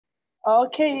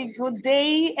Okay, good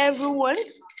day, everyone.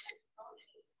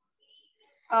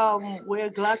 We're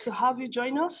glad to have you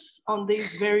join us on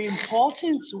this very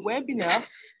important webinar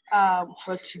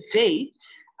for today.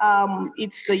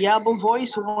 It's the Yaba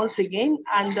Voice once again,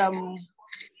 and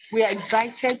we are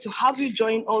excited to have you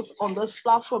join us on this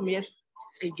platform yet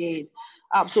again.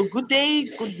 So good day,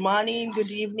 good morning,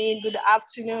 good evening, good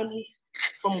afternoon,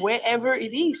 from wherever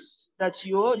it is that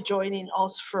you're joining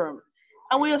us from.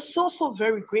 And we are so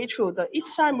very grateful that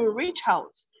each time we reach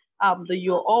out, that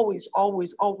you're always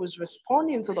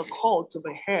responding to the call to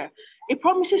be here. It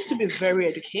promises to be very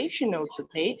educational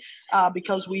today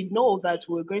because we know that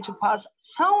we're going to pass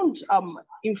sound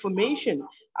information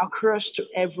across to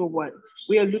everyone.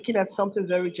 We are looking at something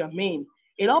very germane.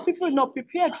 A lot of people are not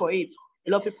prepared for it.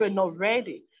 A lot of people are not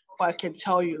ready. But I can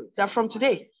tell you that from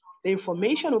today, the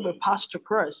information will be passed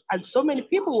across, and so many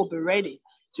people will be ready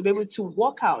to be able to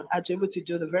work out and to be able to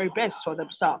do the very best for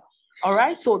themselves. All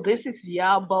right, so this is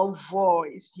Yaba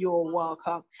Voice. You're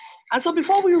welcome. And so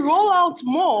before we roll out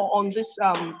more on this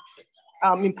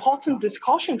important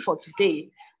discussion for today,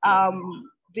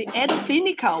 the head of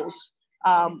clinicals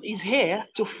is here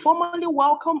to formally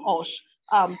welcome us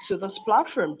to this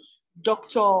platform.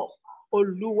 Dr.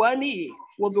 Oluwani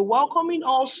will be welcoming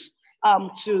us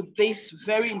to this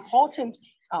very important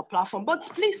platform. But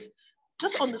please,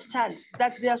 just understand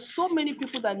that there are so many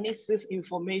people that need this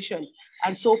information.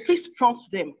 And so please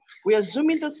prompt them. We are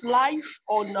zooming this live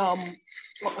on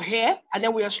here, and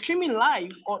then we are streaming live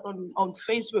on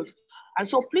Facebook. And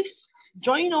so please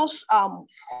join us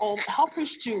or help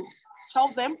us to tell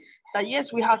them that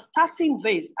yes, we are starting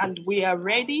this and we are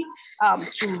ready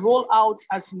to roll out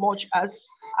as much as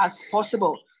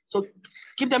possible. So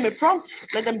give them a prompt,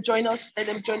 let them join us, let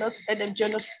them join us, let them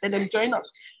join us, let them join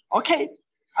us. Okay,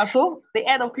 and so the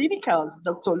head of clinicals,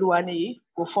 Dr. Luani,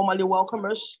 will formally welcome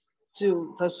us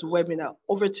to this webinar.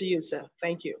 Over to you, sir.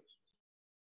 Thank you.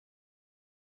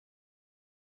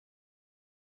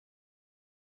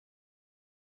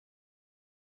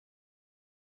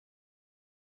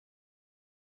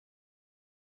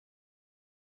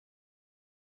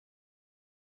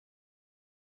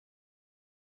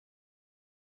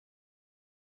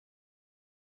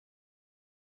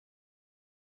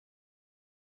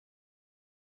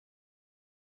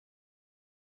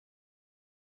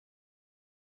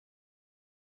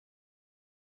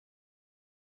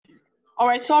 All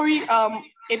right, sorry, a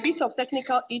bit of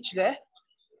technical itch there.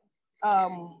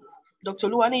 Dr.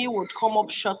 Luani would come up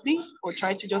shortly. We'll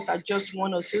try to just adjust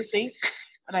one or two things,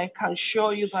 and I can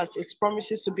assure you that it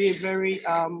promises to be a very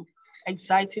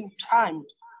exciting time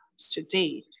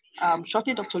today.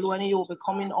 Shortly, Dr. Luani will be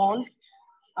coming on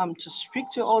to speak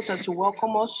to us and to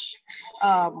welcome us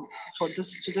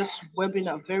to this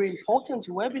webinar, very important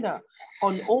webinar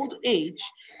on old age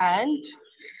and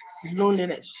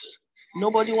loneliness.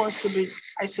 Nobody wants to be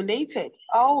isolated.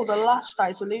 Oh, the last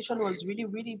isolation was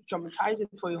really traumatizing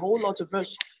for a whole lot of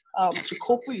us to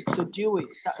cope with, to deal with.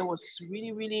 That it was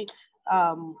really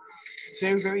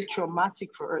very traumatic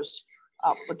for us.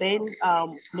 But then,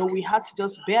 no, we had to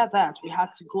just bear that. We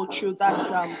had to go through that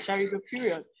terrible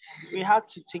period. We had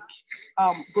to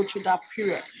go through that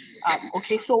period.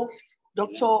 Okay, so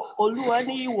Dr.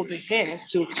 Oluwani will be here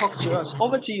to talk to us.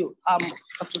 Over to you,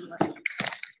 Dr. Oluwani.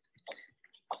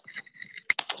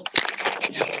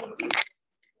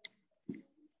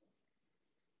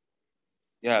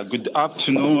 Yeah, good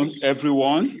afternoon,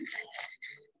 everyone.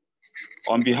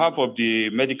 On behalf of the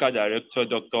Medical Director,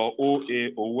 Dr.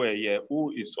 O.A. Oweye,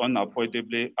 who is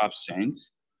unavoidably absent,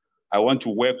 I want to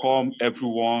welcome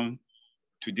everyone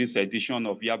to this edition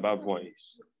of Yaba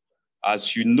Voice.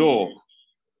 As you know,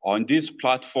 on this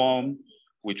platform,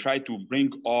 we try to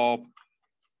bring up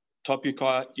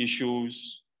topical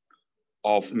issues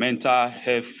of mental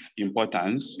health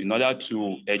importance in order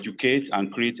to educate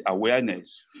and create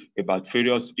awareness about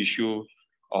various issues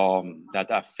that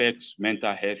affect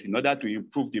mental health in order to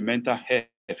improve the mental health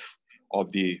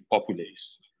of the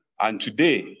populace. And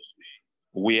today,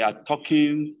 we are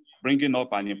bringing up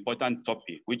an important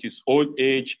topic, which is old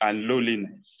age and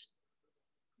loneliness,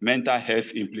 mental health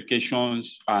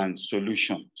implications and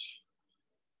solutions.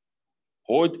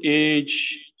 Old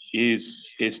age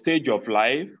is a stage of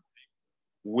life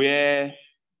where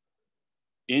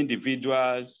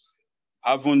individuals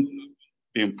haven't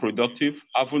been productive,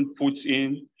 haven't put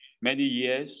in many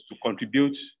years to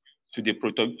contribute to the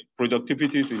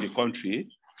productivities in the country.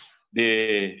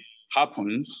 They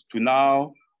happen to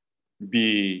now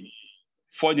be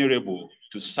vulnerable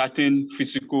to certain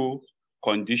physical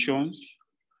conditions.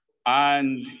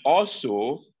 And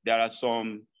also, there are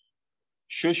some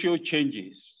social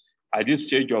changes at this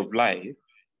stage of life.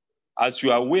 As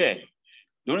you are aware,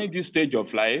 During this stage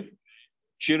of life,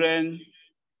 children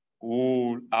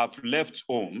who have left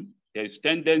home, there is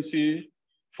tendency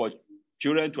for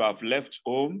children to have left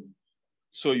home.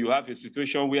 So you have a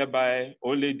situation whereby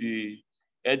only the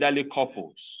elderly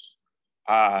couples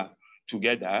are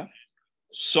together.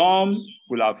 Some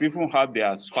will have even had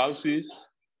their spouses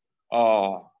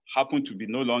happen to be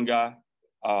no longer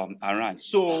around.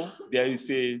 So there is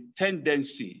a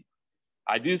tendency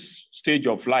at this stage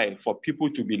of life for people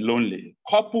to be lonely,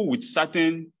 coupled with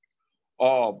certain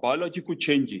biological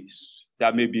changes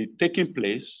that may be taking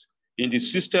place in the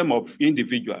system of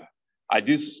individual at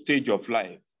this stage of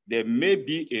life. There may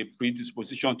be a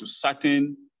predisposition to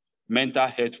certain mental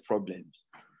health problems.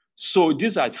 So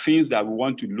these are things that we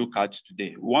want to look at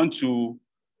today. We want to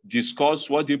discuss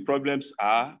what the problems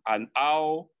are and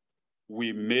how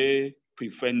we may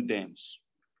prevent them.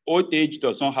 Old age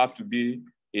does not have to be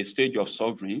a stage of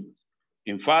suffering.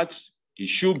 In fact, it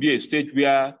should be a stage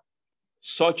where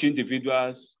such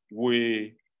individuals will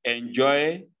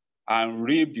enjoy and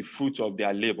reap the fruits of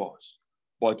their labors.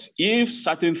 But if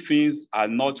certain things are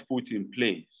not put in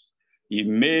place, it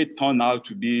may turn out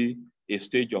to be a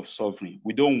stage of suffering.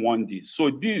 We don't want this.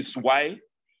 So this is why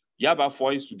Yaba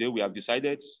Voice today, we have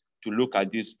decided to look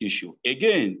at this issue.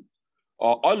 Again,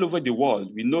 all over the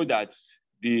world, we know that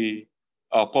the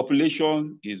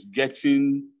population is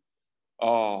getting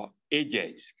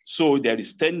aged. So there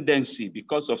is tendency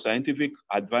because of scientific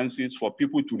advances for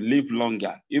people to live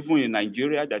longer. Even in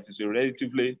Nigeria, that is a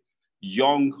relatively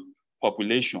young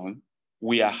population,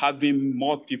 we are having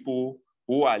more people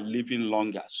who are living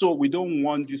longer. So we don't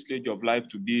want this stage of life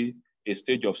to be a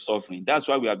stage of suffering. That's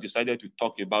why we have decided to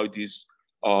talk about this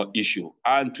issue.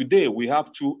 And today we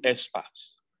have two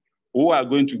experts who are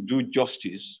going to do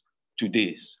justice to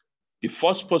this. The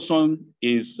first person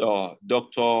is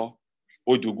Dr.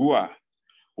 Odugua,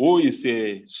 who is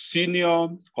a senior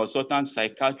consultant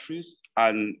psychiatrist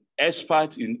and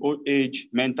expert in old age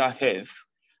mental health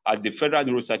at the Federal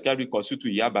Neuropsychiatric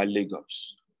Institute, Yaba,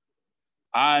 Lagos.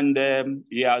 And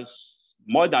he has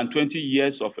more than 20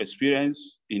 years of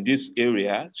experience in this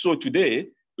area. So today,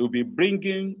 we'll be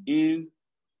bringing in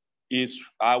his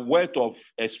wealth of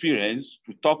experience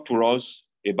to talk to us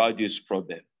about this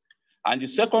problem. And the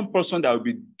second person that will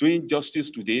be doing justice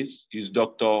to this is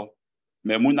Dr.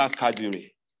 Memuna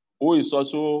Kadiri, who is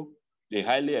also a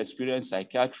highly experienced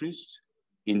psychiatrist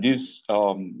in this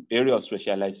area of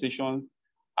specialization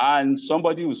and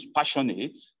somebody who's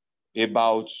passionate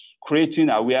about creating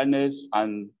awareness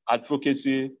and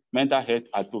advocacy, mental health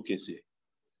advocacy.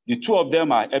 The two of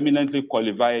them are eminently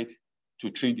qualified to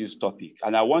treat this topic.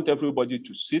 And I want everybody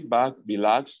to sit back,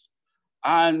 relax,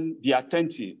 and be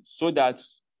attentive so that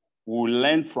we'll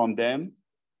learn from them.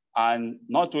 And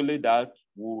not only that,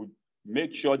 we'll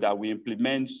make sure that we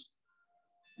implement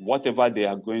whatever they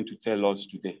are going to tell us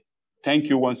today. Thank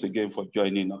you once again for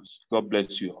joining us. God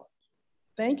bless you all.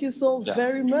 Thank you so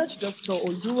very much, Dr.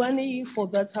 Oluwani, for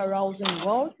that arousing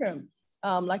welcome.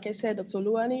 Like I said, Dr.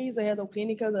 Oluwani is the head of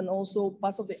clinicals and also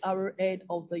part of the head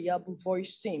of the Yaba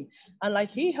Voice team. And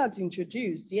like he had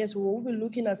introduced, yes, we will be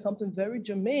looking at something very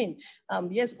germane.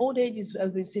 Yes, old age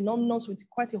has been synonymous with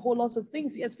quite a whole lot of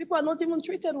things. Yes, people are not even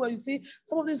treated well. You see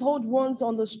some of these old ones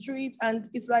on the street and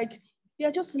it's like, they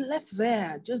are just left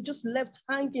there, just left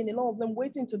hanging, a lot of them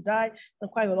waiting to die, and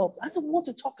quite a lot. That's what we want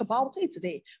to talk about it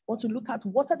today. We want to look at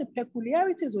what are the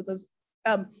peculiarities with this,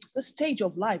 the stage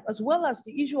of life, as well as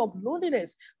the issue of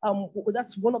loneliness.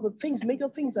 That's one of the things, major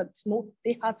things that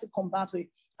they had to combat with.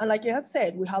 And like I had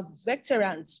said, we have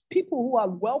veterans, people who are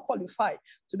well qualified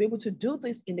to be able to do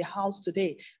this in the house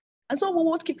today. And so we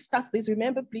won't kickstart this.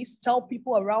 Remember, please tell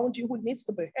people around you who needs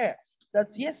to be here that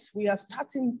yes, we are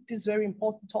starting this very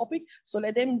important topic. So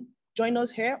let them join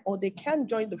us here, or they can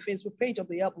join the Facebook page of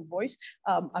the Yaba Voice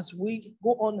as we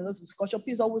go on in this discussion.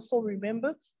 Please also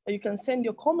remember that you can send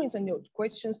your comments and your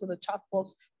questions to the chat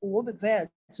box. We will be there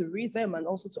to read them and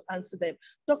also to answer them.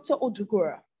 Dr.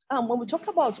 Odugura, when we talk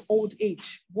about old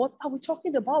age, what are we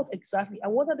talking about exactly?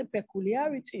 And what are the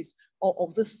peculiarities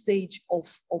of this stage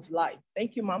of life?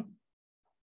 Thank you, ma'am.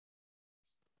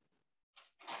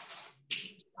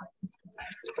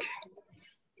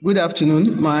 Good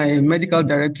afternoon, my medical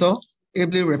director,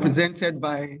 ably represented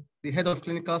by the head of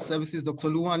clinical services, Dr.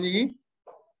 Oluwani.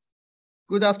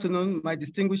 Good afternoon, my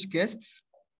distinguished guests.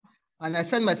 And I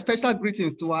send my special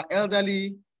greetings to our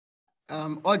elderly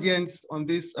audience on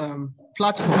this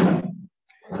platform.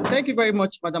 Thank you very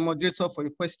much, Madam Moderator, for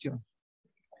your question.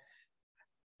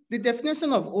 The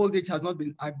definition of old age has not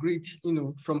been agreed,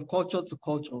 from culture to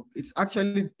culture. It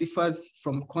actually differs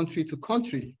from country to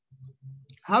country.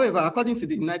 However, according to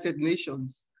the United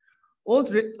Nations,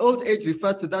 Old age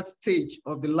refers to that stage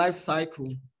of the life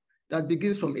cycle that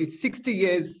begins from age 60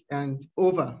 years and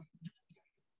over.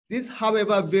 This,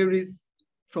 however, varies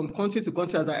from country to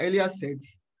country, as I earlier said.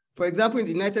 For example, in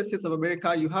the United States of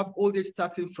America, you have old age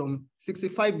starting from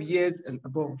 65 years and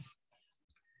above.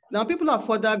 Now, people have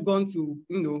further gone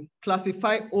to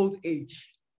classify old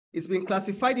age. It's been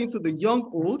classified into the young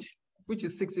old, which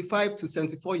is 65 to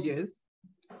 74 years,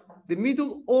 the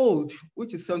middle old,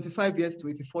 which is 75 years to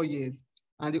 84 years,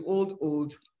 and the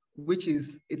old, which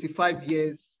is 85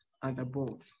 years and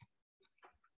above.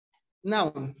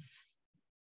 Now,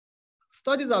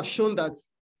 studies have shown that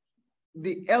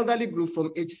the elderly group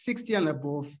from age 60 and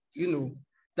above,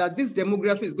 that this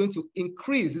demography is going to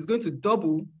increase, it's going to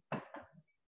double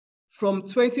from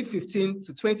 2015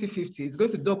 to 2050. It's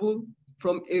going to double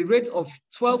from a rate of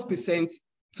 12%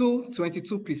 to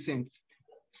 22%.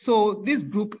 So this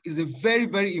group is a very,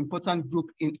 very important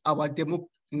group in our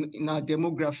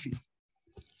demography.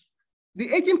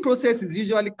 The aging process is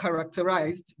usually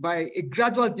characterized by a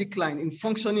gradual decline in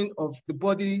functioning of the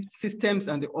body systems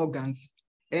and the organs,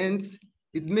 and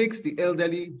it makes the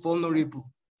elderly vulnerable.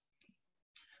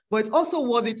 But it's also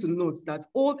worthy to note that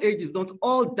old age is not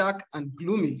all dark and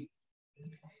gloomy.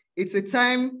 It's a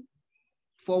time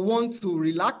for one to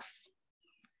relax,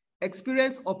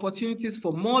 experience opportunities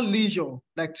for more leisure,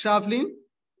 like traveling.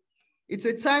 It's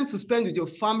a time to spend with your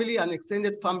family and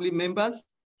extended family members,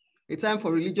 a time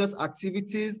for religious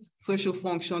activities, social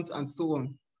functions, and so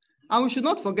on. And we should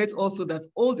not forget also that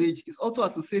old age is also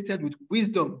associated with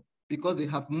wisdom because they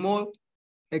have more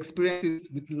experiences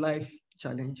with life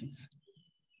challenges.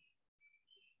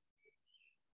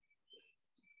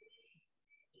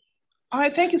 All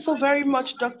right, thank you so very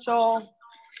much, Dr.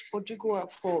 Ojigwa,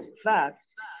 for that.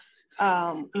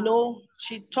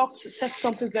 She said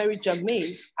something very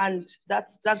germane, and that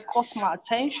caught my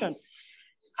attention.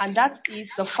 And that is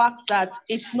the fact that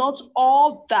it's not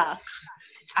all dark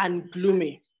and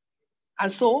gloomy.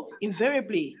 And so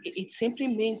invariably, it simply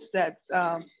means that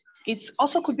it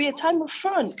also could be a time of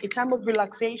fun, a time of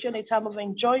relaxation, a time of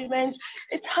enjoyment,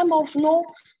 a time of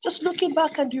just looking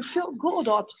back and you feel good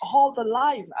at all the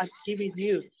life I've given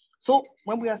you. So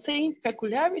when we are saying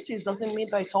peculiarities, doesn't mean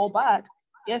that it's all bad.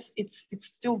 Yes, it's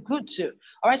still good too.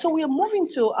 All right, so we are moving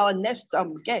to our next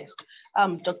guest,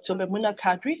 Dr. Memuna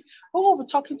Kadri, who will be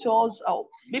talking to us,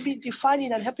 maybe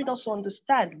defining and helping us to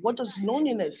understand what does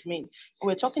loneliness mean.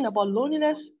 When we're talking about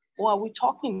loneliness, what are we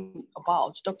talking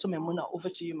about? Dr. Memuna, over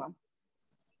to you, ma'am.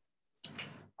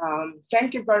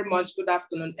 Thank you very much. Good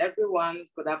afternoon, everyone.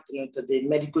 Good afternoon to the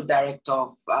Medical Director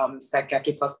of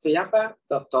Psychiatric Hospital Yaba,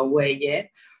 Dr. Weye,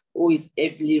 who is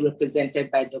ably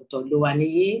represented by Dr.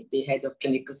 Luwani, the Head of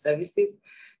Clinical Services,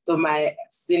 to my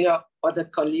senior other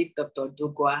colleague, Dr.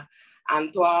 Dugwa,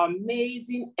 and to our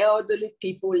amazing elderly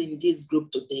people in this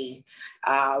group today.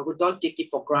 We don't take it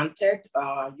for granted.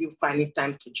 You finding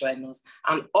time to join us,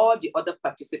 and all the other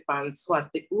participants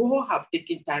who have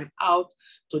taken time out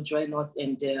to join us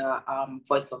in the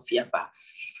Voice of Yaba.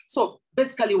 So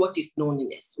basically, what is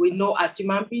loneliness? We know as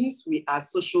human beings, we are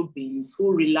social beings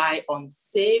who rely on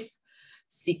safe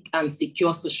and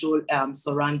secure social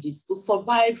surroundings to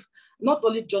survive, not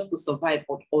only just to survive,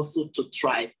 but also to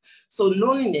thrive. So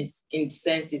loneliness, in the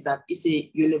sense, is that it's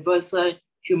a universal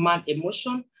human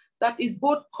emotion that is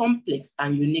both complex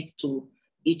and unique to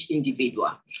each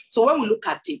individual. So when we look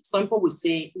at it, some people will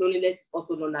say loneliness is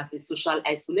also known as a social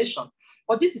isolation,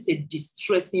 but this is a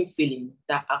distressing feeling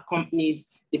that accompanies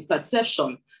the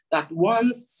perception that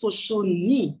one's social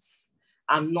needs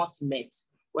are not met,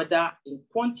 whether in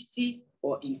quantity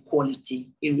or in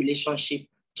quality in relationship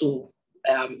to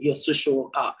your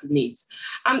social needs.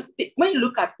 And when you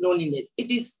look at loneliness, it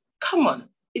is common.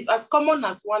 It's as common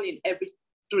as one in every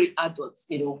 3 adults,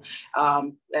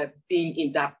 being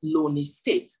in that lonely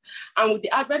state. And with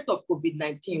the advent of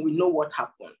COVID-19, we know what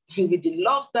happened. With the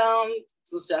lockdown,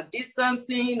 social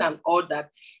distancing, and all that,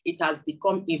 it has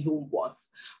become even worse.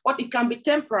 But it can be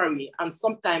temporary, and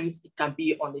sometimes it can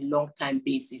be on a long-time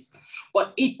basis.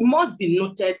 But it must be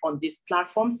noted on this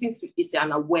platform, since it's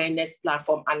an awareness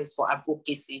platform and it's for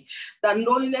advocacy, that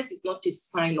loneliness is not a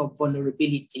sign of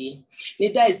vulnerability,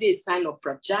 neither is it a sign of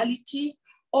fragility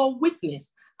or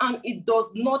weakness. And it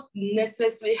does not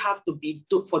necessarily have to be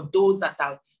for those that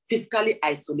are physically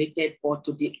isolated or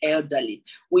to the elderly.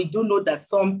 We do know that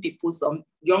some people, some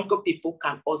younger people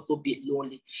can also be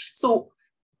lonely. So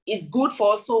it's good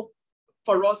for us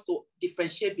to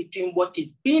differentiate between what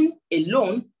is being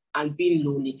alone and being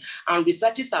lonely. And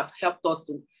researchers have helped us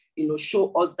to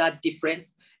show us that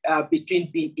difference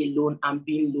between being alone and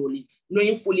being lonely,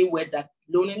 knowing fully well that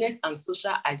loneliness and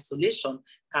social isolation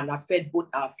can affect both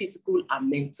our physical and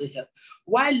mental health.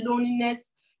 While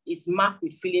loneliness is marked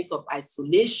with feelings of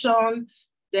isolation,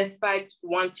 despite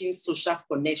wanting social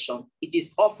connection, it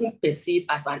is often perceived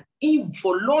as an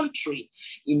involuntary,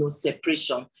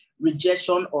 separation,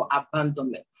 rejection, or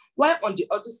abandonment. While on the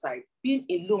other side, being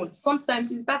alone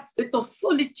sometimes is that state of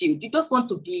solitude. You just want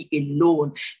to be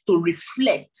alone, to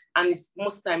reflect, and it's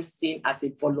most times seen as a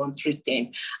voluntary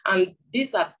thing. And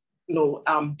these are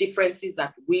differences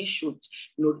that we should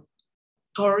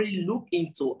thoroughly look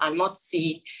into and not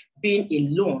see being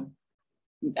alone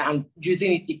and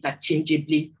using it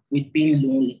interchangeably with being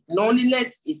lonely.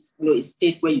 Loneliness is a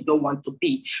state where you don't want to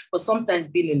be, but sometimes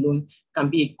being alone can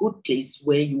be a good place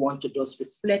where you want to just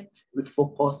reflect,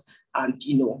 refocus, and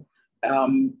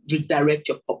redirect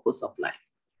your purpose of life.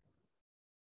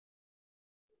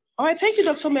 All right, thank you,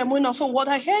 Dr. Memuna. So what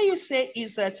I hear you say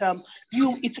is that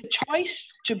it's a choice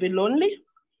to be lonely,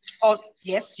 or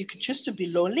yes, you could choose to be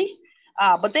lonely,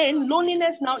 but then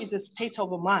loneliness now is a state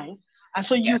of mind. And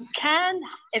so you can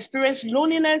experience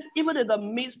loneliness even in the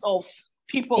midst of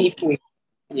people.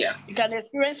 Yeah. You can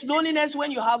experience loneliness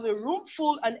when you have a room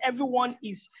full and everyone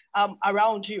is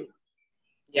around you.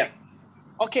 Yeah.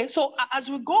 Okay, so as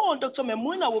we go on, Dr.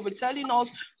 Memuna will be telling us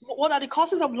what are the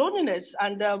causes of loneliness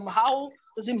and how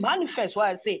does it manifest, what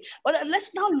I say. But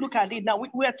let's now look at it. Now,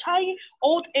 we are tying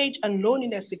old age and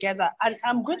loneliness together. And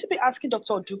I'm going to be asking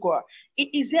Dr. Odugwa,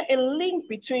 is there a link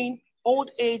between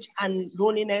old age and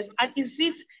loneliness? And is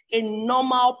it a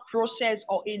normal process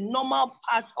or a normal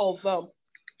part of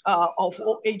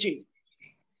aging?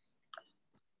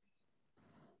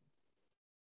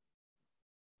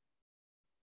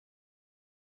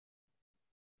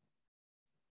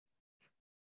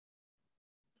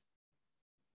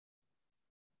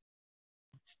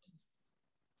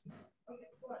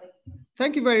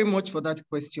 Thank you very much for that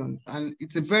question. And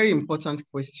it's a very important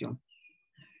question.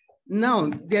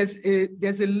 Now, there's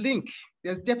a link.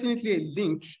 There's definitely a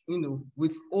link,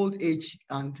 with old age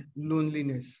and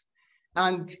loneliness.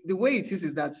 And the way it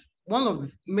is that one of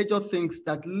the major things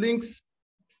that links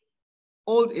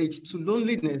old age to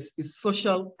loneliness is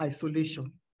social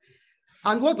isolation.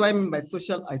 And what do I mean by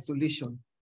social isolation?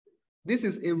 This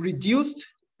is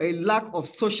a lack of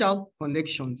social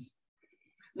connections.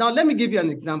 Now, let me give you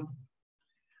an example.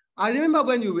 I remember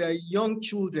when we were young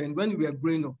children, when we were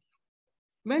growing up,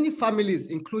 many families,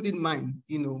 including mine,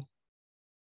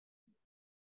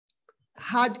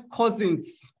 had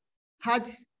cousins, had,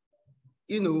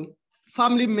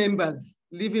 family members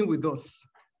living with us,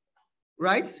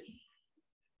 right?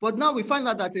 But now we find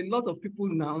out that a lot of people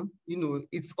now,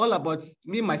 it's all about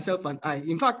me, myself, and I.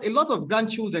 In fact, a lot of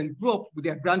grandchildren grew up with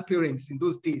their grandparents in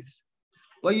those days.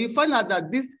 But you find out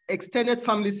that this extended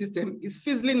family system is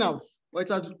fizzling out, or it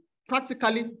has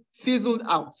practically fizzled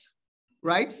out,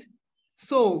 right?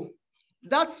 So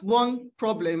that's one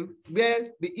problem where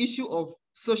the issue of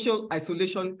social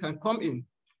isolation can come in.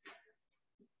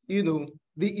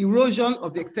 The erosion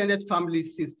of the extended family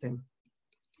system.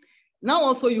 Now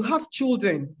also you have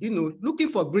children, looking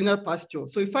for greener pasture.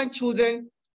 So you find children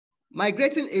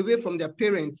migrating away from their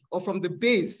parents or from the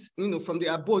base, from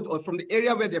the abode or from the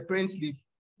area where their parents live,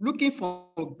 looking for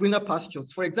greener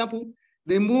pastures. For example,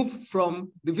 they move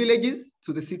from the villages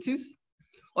to the cities,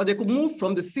 or they could move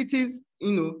from the cities,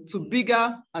 to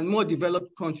bigger and more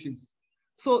developed countries.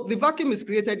 So the vacuum is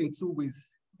created in two ways,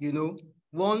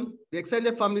 One, the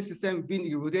extended family system being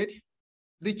eroded,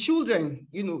 the children,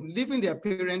 leaving their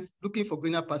parents looking for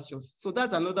greener pastures. So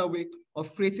that's another way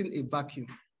of creating a vacuum.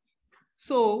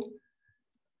 So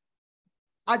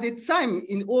at the time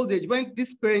in old age, when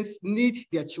these parents need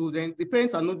their children, the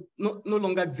parents are no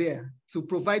longer there to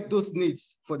provide those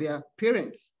needs for their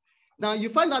parents. Now you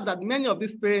find out that many of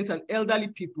these parents and elderly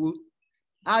people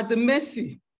are at the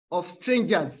mercy of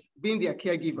strangers being their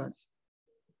caregivers,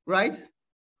 right?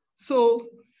 So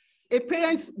a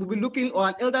parent will be looking, or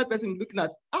an elder person will be looking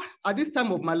at this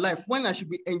time of my life, when I should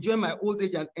be enjoying my old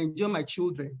age and enjoy my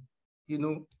children,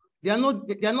 they are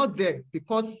not there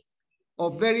because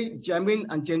of very germane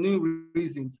and genuine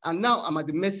reasons. And now I'm at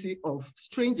the mercy of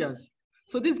strangers.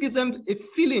 So this gives them a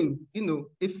feeling,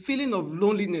 a feeling of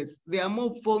loneliness. They are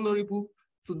more vulnerable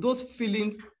to those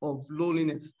feelings of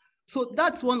loneliness. So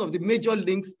that's one of the major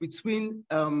links between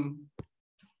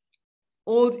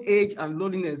old age and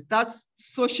loneliness. That's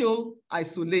social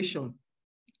isolation.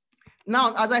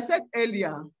 Now, as I said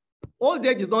earlier, old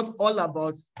age is not all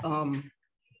about,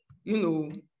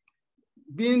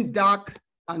 being dark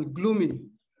and gloomy,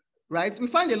 right? We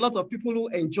find a lot of people who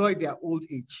enjoy their old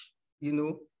age,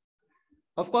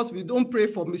 Of course, we don't pray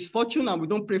for misfortune and we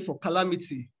don't pray for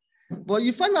calamity. But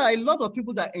you find out a lot of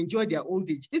people that enjoy their old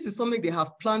age. This is something they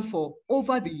have planned for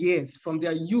over the years from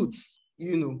their youth,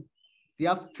 you know. They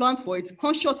have planned for it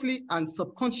consciously and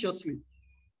subconsciously.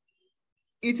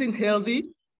 Eating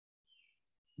healthy,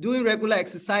 doing regular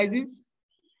exercises,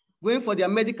 going for their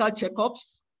medical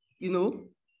checkups, you know,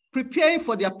 preparing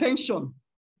for their pension,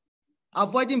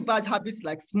 avoiding bad habits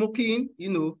like smoking, you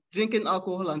know, drinking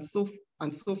alcohol and so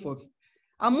forth.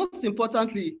 And most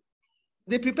importantly,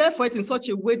 they prepare for it in such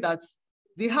a way that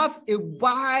they have a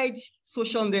wide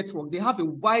social network. They have a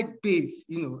wide base,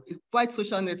 you know, a wide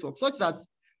social network, such that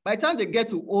by the time they get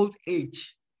to old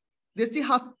age, they still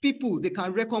have people they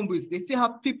can reckon with. They still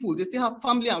have people, they still have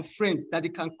family and friends that they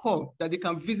can call, that they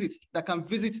can visit, that can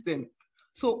visit them.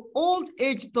 So old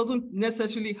age doesn't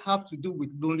necessarily have to do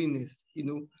with loneliness, you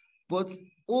know, but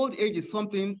old age is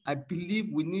something I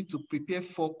believe we need to prepare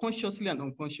for consciously and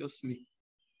unconsciously.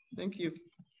 Thank you.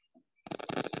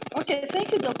 Okay,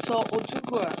 thank you, Dr.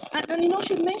 Ojukwu. And you know,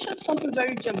 she mentioned something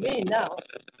very germane now,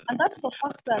 and that's the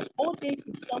fact that old age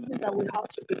is something that we have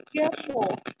to prepare for,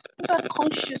 either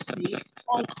consciously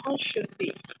or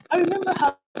unconsciously. I remember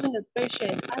having a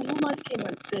patient, and a woman came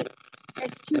and said,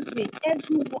 excuse me,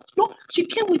 everyone, no, she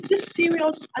came with this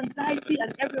serious anxiety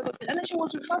and every other thing, and then she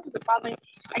was referred to the department.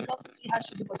 I got to see her,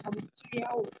 she's about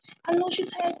 72-year-old, and no, she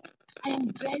said, I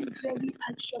am very, very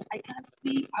anxious. I can't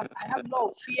sleep. I have a lot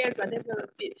of fears and every other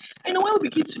thing. And when we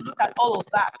begin to look at all of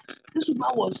that, this woman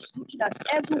was looking at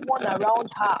everyone around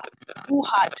her who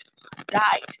had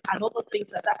died and other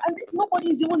things like that. And nobody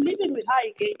is even living with her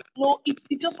again. No, it's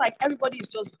just like everybody is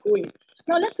just going.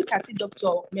 Now let's look at it,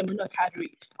 Dr. Memuna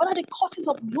Kadri. What are the causes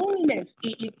of loneliness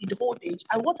in old age?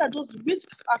 And what are those risk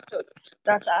factors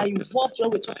that are involved when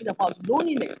we're talking about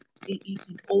loneliness in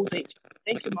old age?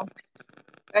 Thank you, ma'am.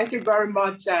 Thank you very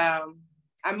much. I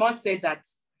must say that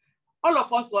all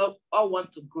of us all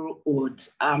want to grow old.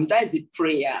 That is a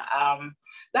prayer.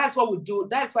 That's what we do.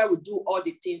 That's why we do all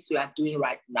the things we are doing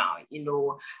right now. You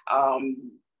know,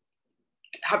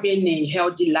 having a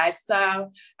healthy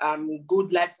lifestyle,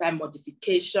 good lifestyle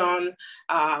modification,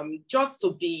 just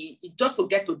to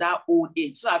get to that old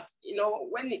age. So that, you know,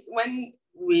 when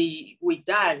we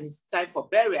die and it's time for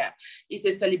burial, it's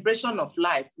a celebration of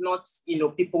life, not, you know,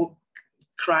 people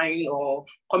crying or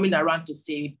coming around to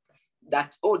say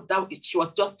that, oh, she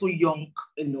was just too young,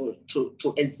 you know,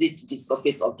 to exit the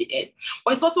surface of the earth.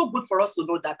 But it's also good for us to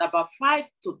know that about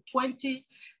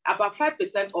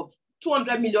 5% of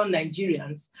 200 million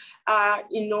Nigerians are,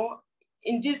 you know,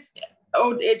 in this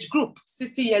old age group,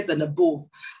 60 years and above.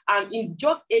 And in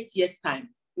just 8 years' time,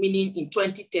 meaning in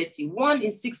 2030, 1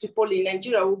 in 6 people in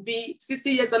Nigeria will be 60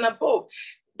 years and above.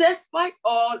 Despite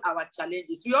all our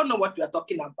challenges, we all know what we are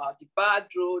talking about, the bad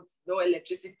roads, no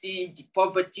electricity, the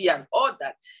poverty and all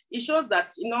that. It shows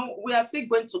that, you know, we are still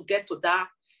going to get to that,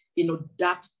 you know,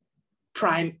 that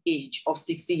prime age of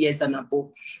 60 years and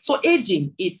above. So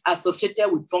aging is associated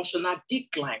with functional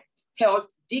decline,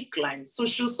 health decline,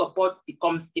 social support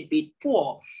becomes a bit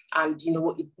poor, and, you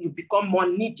know, you become more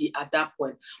needy at that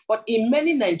point. But in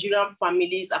many Nigerian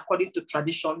families, according to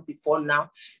tradition before now,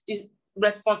 this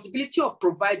responsibility of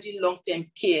providing long-term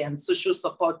care and social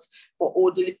support for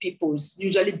elderly people is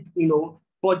usually, you know,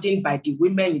 burdened by the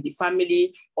women in the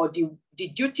family or the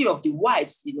duty of the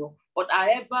wives, you know. But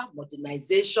however,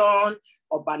 modernization,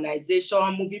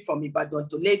 urbanization, moving from Ibadan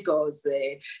to Lagos,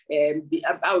 to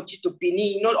Benin,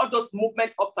 you know, all those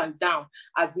movements up and down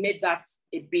has made that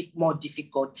a bit more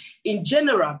difficult. In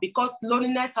general, because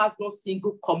loneliness has no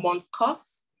single common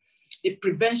cause, the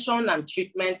prevention and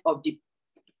treatment of the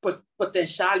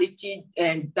potentiality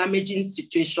and damaging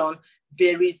situation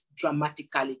varies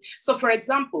dramatically. So for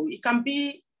example, it can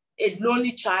be a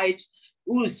lonely child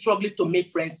who is struggling to make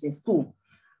friends in school.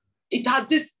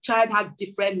 This child has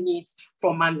different needs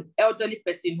from an elderly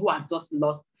person who has just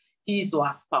lost his or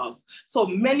her spouse. So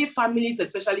many families,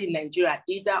 especially in Nigeria, are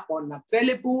either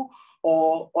unavailable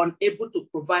or unable to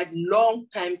provide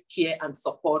long-term care and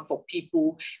support for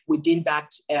people within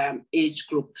that age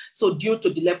group. So due to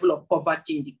the level of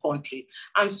poverty in the country.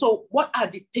 And so what are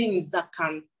the things that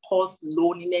can cause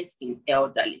loneliness in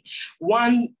elderly?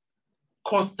 One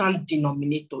constant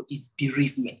denominator is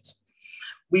bereavement.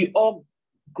 We all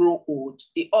grow old,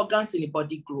 the organs in the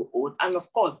body grow old, and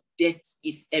of course, death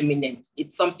is imminent.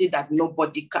 It's something that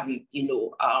nobody can, you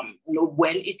know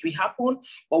when it will happen,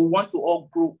 but we want to all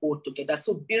grow old together.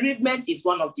 So bereavement is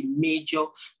one of the major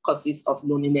causes of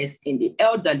loneliness in the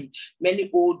elderly. Many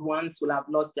old ones will have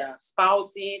lost their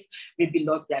spouses, maybe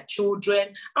lost their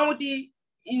children, and with the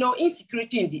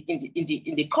insecurity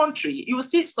in the country, you will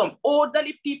see some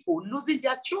elderly people losing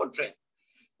their children.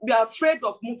 We are afraid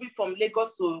of moving from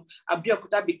Lagos to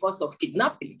Abeokuta because of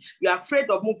kidnapping. We are afraid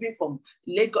of moving from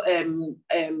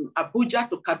Abuja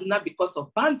to Kaduna because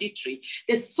of banditry.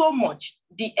 There's so much.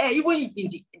 The air, even in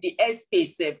the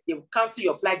airspace, they will cancel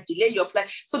your flight, delay your flight.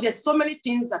 So there's so many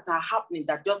things that are happening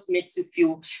that just makes you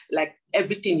feel like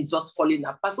everything is just falling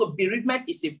apart. So bereavement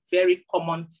is a very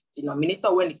common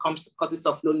denominator when it comes to causes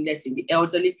of loneliness in the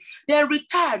elderly. Then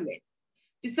retirement.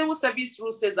 The civil service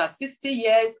rule says that 60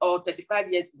 years or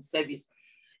 35 years in service.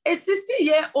 A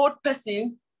 60-year-old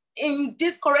person in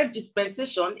this current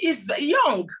dispensation is very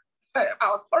young.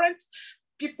 Our current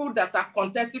people that are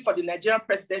contesting for the Nigerian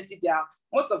presidency,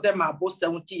 most of them are above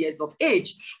 70 years of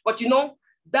age. But you know,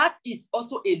 that is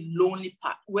also a lonely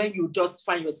part when you just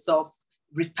find yourself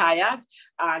retired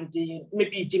and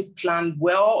maybe you didn't plan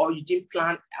well or you didn't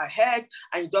plan ahead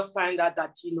and you just find out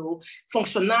that, you know,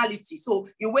 functionality. So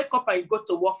you wake up and you go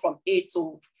to work from 8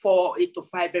 to 4, 8 to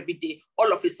 5 every day.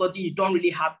 All of a sudden, you don't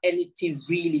really have anything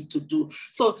really to do.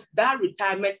 So that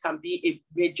retirement can be a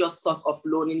major source of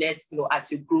loneliness, you know, as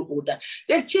you grow older.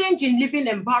 Then change in living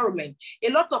environment. A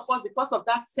lot of us, because of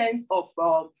that sense of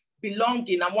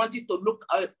belonging and wanting to look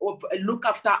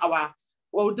after our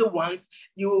older ones,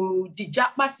 the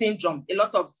Japa syndrome, a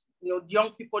lot of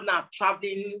young people now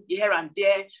traveling here and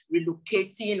there,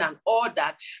 relocating and all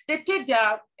that, they take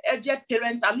their aged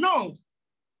parent along.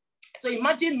 So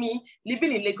imagine me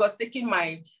living in Lagos, taking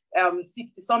my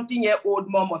 60-something-year-old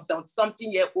mom or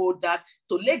 70-something-year-old dad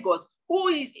to Lagos, who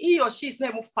he or she is not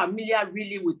even familiar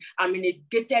really with. I'm in a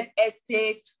gated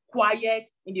estate, quiet.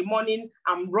 In the morning,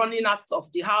 I'm running out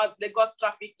of the house. Lagos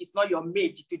traffic is not your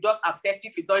mate. It will just affect you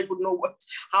if you don't even know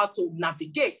how to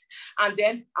navigate. And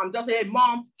then I'm just saying,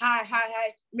 Mom, hi.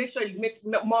 Make sure you make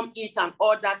Mom eat and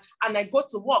all that. And I go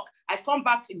to work. I come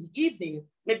back in the evening,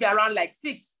 maybe around like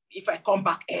 6, if I come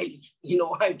back early,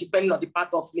 depending on the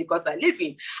part of Lagos I live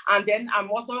in. And then I'm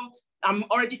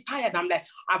already tired. I'm like,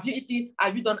 have you eaten?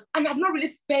 Have you done? And I've not really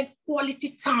spent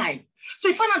quality time. So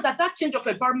you find out that change of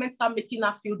environment start making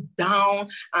her feel down.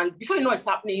 And before you know it's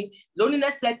happening,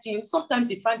 loneliness setting,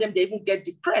 sometimes you find them, they even get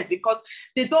depressed because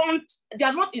they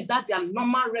are not in their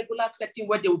normal regular setting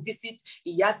where they will visit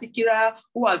Iya Sikira,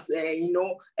 who has,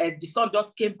 the son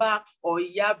just came back, or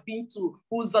Iya been to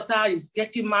whose daughter is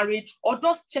getting married, or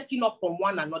just checking up on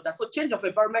one another. So change of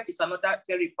environment is another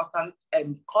very important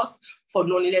cause for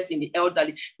loneliness in the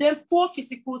elderly. Then poor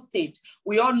physical state.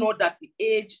 We all know that with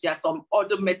age, there are some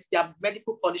other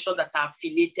medical conditions that are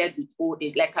affiliated with old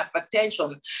age, like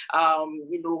hypertension,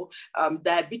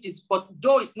 diabetes. But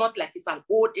though it's not like it's an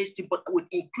old age thing, but with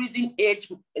increasing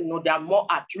age, they are more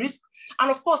at risk. And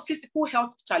of course, physical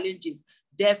health challenges,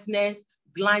 deafness,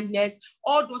 blindness,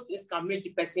 all those things can make the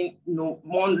person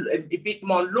a bit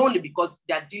more lonely because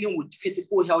they are dealing with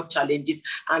physical health challenges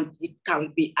and it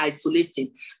can be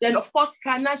isolating. Then, of course,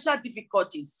 financial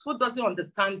difficulties. Who doesn't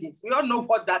understand this? We all know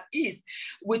what that is.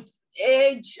 With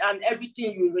age and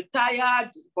everything, you're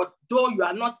retired, but though you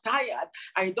are not tired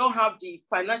and you don't have the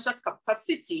financial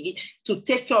capacity to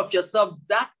take care of yourself,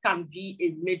 that can be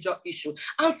a major issue.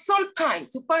 And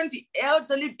sometimes you find the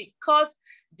elderly, because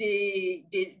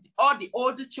all the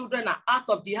older children are out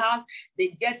of the house, they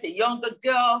get a younger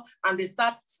girl and they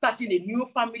starting a new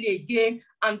family again.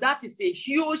 And that is a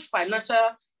huge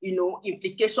financial,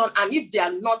 implication. And if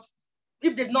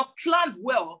they've not planned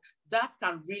well, that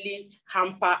can really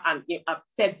hamper and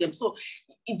affect them. So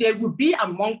they will be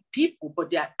among people, but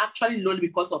they are actually lonely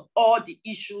because of all the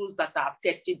issues that are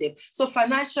affecting them. So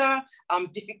financial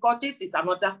difficulties is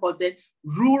another cause.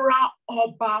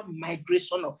 Rural-urban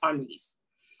migration of families.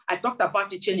 I talked about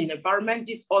the change in environment.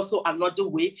 This is also another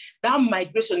way. That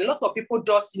migration, a lot of people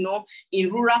just,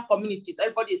 in rural communities,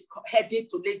 everybody is heading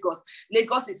to Lagos.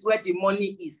 Lagos is where the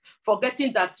money is.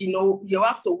 Forgetting that, you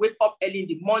have to wake up early in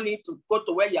the morning to go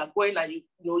to where you are going, and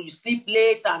you sleep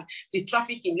late, and the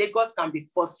traffic in Lagos can be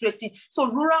frustrating. So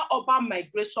rural-urban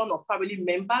migration of family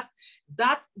members,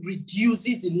 that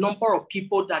reduces the number of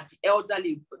people that the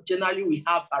elderly generally we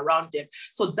have around them.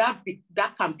 So that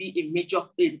can be a major,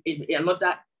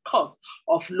 another cause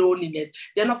of loneliness.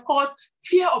 Then, of course,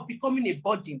 fear of becoming a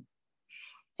burden.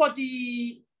 For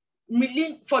the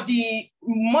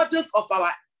mothers of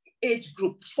our age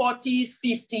group, 40s,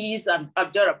 50s, and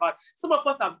thereabout, some of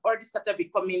us have already started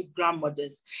becoming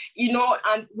grandmothers, and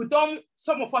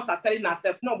some of us are telling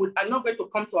ourselves, no, we are not going to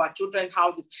come to our children's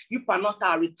houses. You are not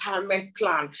our retirement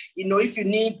plan. If you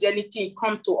need anything,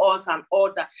 come to us and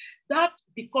all that. That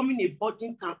becoming a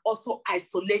burden can also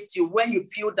isolate you when you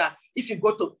feel that if you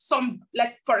go to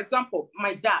for example,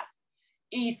 my dad,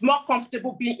 is more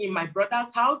comfortable being in my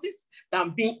brother's houses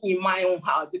than being in my own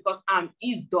house because I'm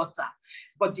his daughter.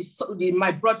 But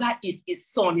my brother is his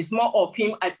son. It's more of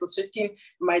him associating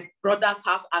my brother's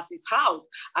house as his house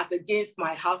as against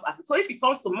my house. So if he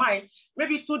comes to mind,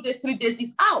 maybe 2 days, 3 days,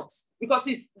 he's out because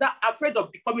he's that afraid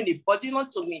of becoming a burden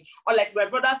onto me. Or like my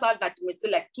brother's house that you may say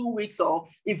like 2 weeks or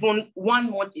even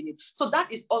 1 month in it. So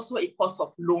that is also a cause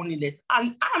of loneliness.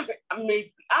 And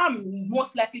I'm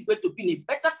most likely going to be in a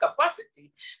better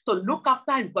capacity to look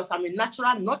after him because I'm a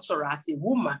natural nurturer as a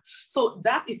woman. So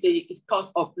that is a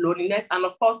cause of loneliness. And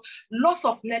of course, loss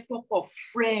of network of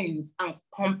friends and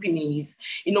companies.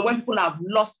 You know, when people have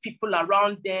lost people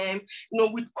around them, you know,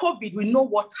 with COVID, we know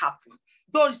what happened.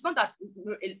 Though it's not that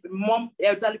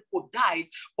elderly people died,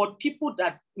 but people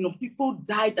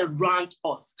died around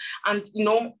us. And, you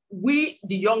know, we,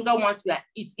 the younger ones,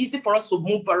 it's easy for us to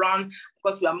move around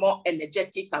because we are more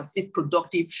energetic and still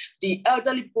productive. The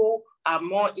elderly people are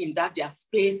more in their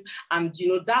space. And, you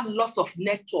know, that loss of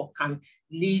network can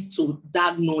lead to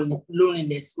that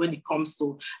loneliness when it comes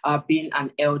to being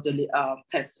an elderly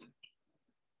person.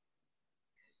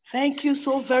 Thank you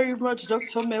so very much,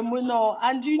 Dr. Memuno.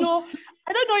 And, you know,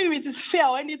 I don't know if it is fair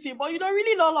or anything, but, you know,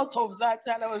 really a lot of that.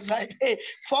 And I was like, hey,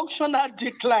 functional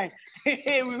decline.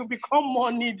 Hey, we will become more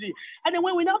needy. And then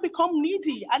when we now become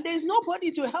needy and there's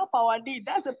nobody to help our need,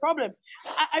 that's a problem.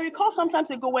 I recall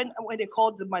sometimes ago when they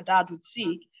called my dad with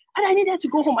sick, and I needed to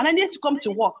go home and I needed to come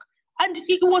to work. And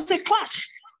it was a clash.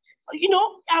 You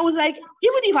know, I was like,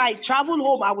 even if I travel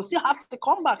home, I will still have to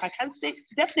come back. I can't stay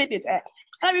definitely there.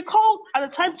 And I recall at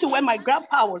the time too when my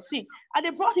grandpa was sick and they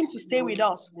brought him to stay with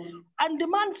us. And the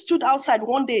man stood outside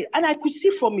one day and I could see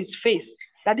from his face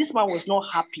that this man was not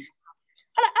happy.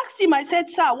 And I asked him, I said,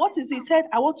 sir, what is it? He said,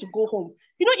 I want to go home.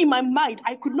 You know, in my mind,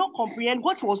 I could not comprehend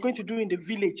what he was going to do in the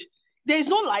village. There is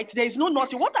no light, there is no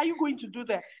nothing. What are you going to do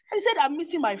there? And he said, I'm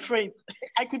missing my friends.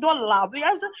 I could not laugh.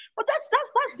 But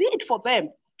that's it for them.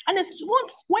 And it's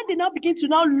when they now begin to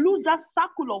now lose that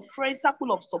circle of friends,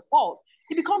 circle of support,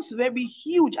 it becomes very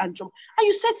huge. And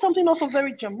you said something also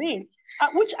very germane,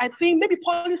 which I think maybe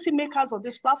policymakers on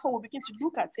this platform will begin to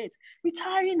look at it.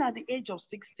 Retiring at the age of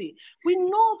 60. We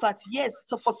know that, yes,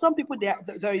 so for some people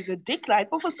there is a decline,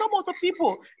 but for some other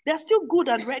people, they're still good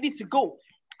and ready to go.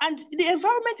 And the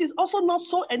environment is also not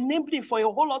so enabling for a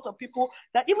whole lot of people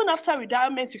that even after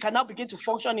retirement, you can now begin to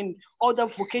function in other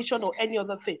vocation or any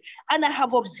other thing. And I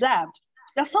have observed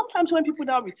that sometimes when people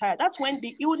now retire, that's when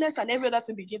the illness and every other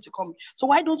thing begin to come. So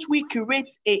why don't we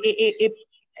create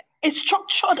a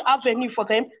structured avenue for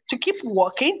them to keep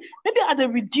working, maybe at a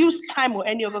reduced time or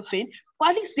any other thing, but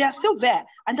at least they are still there.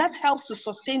 And that helps to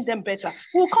sustain them better.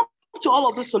 We'll come to all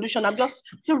of this solution. I'm just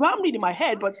still rambling in my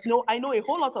head, but I know a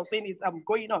whole lot of things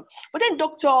going on. But then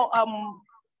Dr.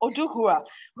 Oduhura,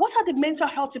 what are the mental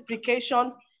health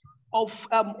implications of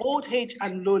old age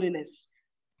and loneliness?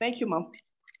 Thank you, ma'am.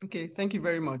 Okay, thank you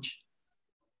very much.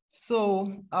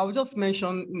 So I'll just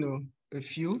mention, a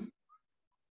few,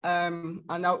 and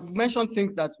I'll mention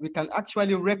things that we can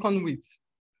actually reckon with.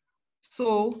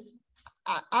 So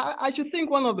I should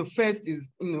think one of the first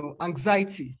is,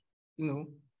 anxiety.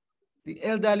 The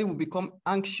elderly will become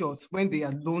anxious when they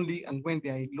are lonely and when they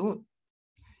are alone,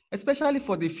 especially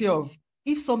for the fear of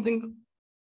if something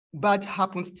bad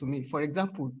happens to me. For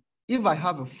example, if I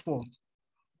have a fall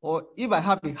or if I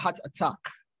have a heart attack,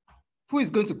 who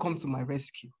is going to come to my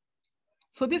rescue?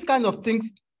 So these kind of things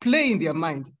play in their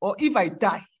mind. Or if I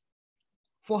die,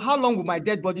 for how long will my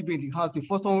dead body be in the house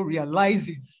before someone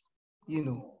realizes,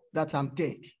 that I'm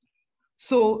dead?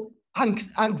 So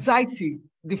anxiety,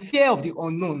 the fear of the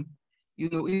unknown,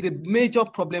 is a major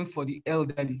problem for the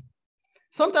elderly.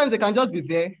 Sometimes they can just be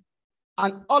there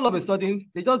and all of a sudden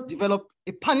they just develop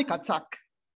a panic attack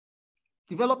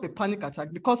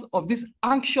because of these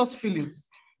anxious feelings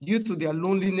due to their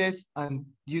loneliness and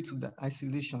due to the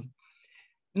isolation.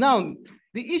 Now,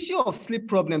 the issue of sleep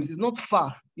problems is not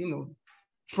far,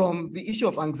 from the issue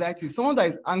of anxiety. Someone that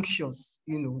is anxious,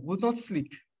 would not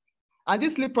sleep. And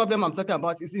this sleep problem I'm talking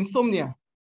about is insomnia.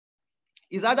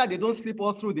 It's either they don't sleep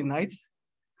all through the night,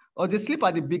 or they sleep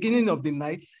at the beginning of the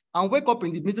night and wake up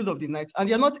in the middle of the night and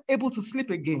they're not able to sleep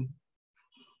again.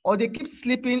 Or they keep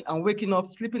sleeping and waking up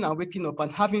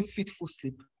and having fitful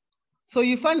sleep. So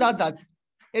you find out that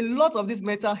a lot of these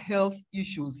mental health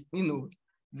issues,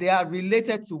 they are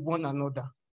related to one another.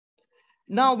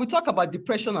 Now we talk about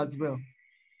depression as well.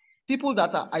 People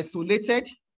that are isolated,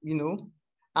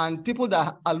 and people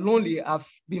that are lonely have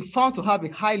been found to have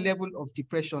a high level of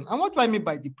depression. And what do I mean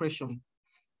by depression?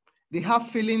 They have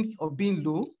feelings of being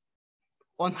low,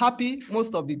 unhappy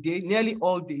most of the day, nearly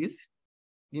all days.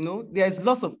 There's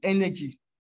loss of energy.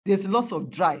 There's loss of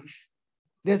drive.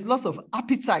 There's lots of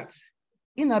appetite,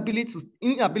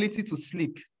 inability to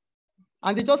sleep.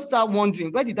 And they just start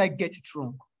wondering, where did I get it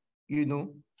from? You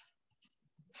know?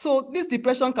 So this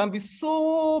depression can be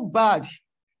so bad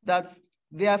that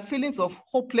there are feelings of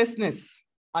hopelessness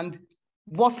and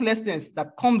worthlessness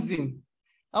that comes in.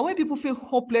 And when people feel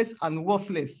hopeless and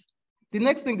worthless, the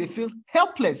next thing they feel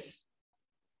helpless.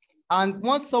 And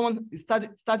once someone is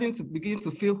starting to begin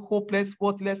to feel hopeless,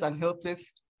 worthless, and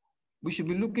helpless, we should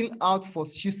be looking out for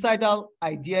suicidal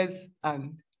ideas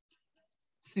and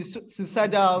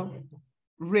suicidal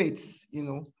rates, you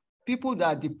know, people that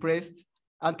are depressed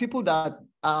and people that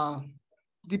are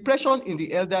depression in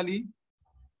the elderly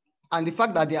and the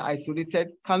fact that they are isolated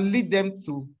can lead them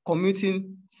to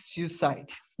committing suicide.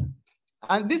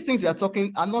 And these things we are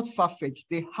talking are not far-fetched.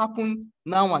 They happen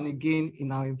now and again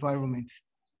in our environment.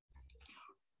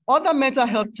 Other mental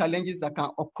health challenges that can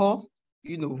occur,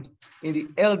 you know, in the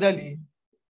elderly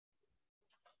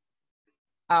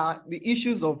are the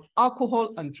issues of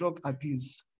alcohol and drug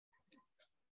abuse.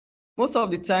 Most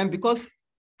of the time, because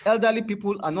elderly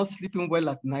people are not sleeping well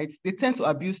at night, they tend to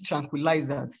abuse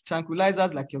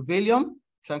tranquilizers like your Valium,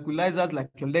 tranquilizers like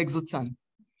your Lexotan.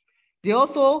 They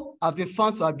also have been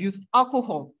found to abuse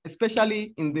alcohol,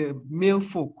 especially in the male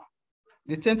folk.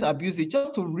 They tend to abuse it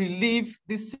just to relieve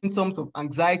these symptoms of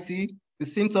anxiety, the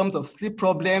symptoms of sleep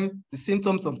problem, the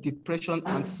symptoms of depression,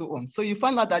 and so on. So you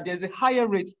find out that there's a higher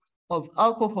rate of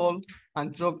alcohol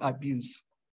and drug abuse.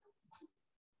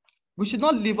 We should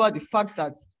not leave out the fact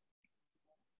that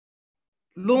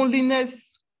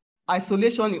loneliness,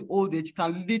 isolation in old age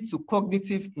can lead to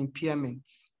cognitive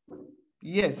impairments.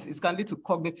 Yes, it can lead to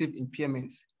cognitive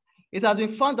impairments. It has been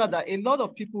found out that a lot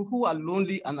of people who are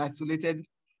lonely and isolated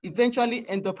eventually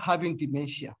end up having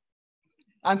dementia.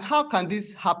 And how can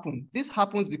this happen? This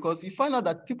happens because you find out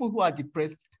that people who are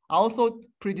depressed are also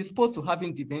predisposed to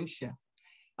having dementia.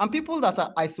 And people that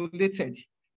are isolated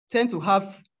tend to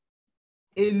have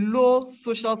a low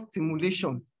social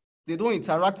stimulation. They don't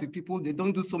interact with people, they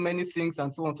don't do so many things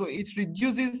and so on. So it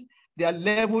reduces their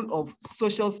level of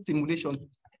social stimulation.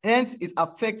 Hence, it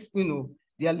affects, you know,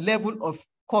 their level of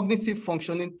cognitive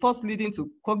functioning, thus leading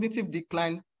to cognitive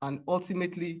decline and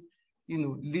ultimately, you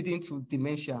know, leading to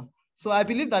dementia. So I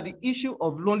believe that the issue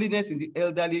of loneliness in the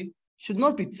elderly should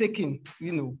not be taken,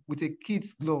 you know, with a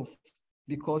kid's glove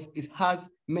because it has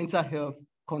mental health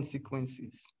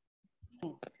consequences.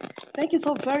 Thank you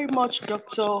so very much,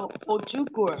 Dr.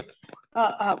 Odugur,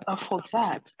 for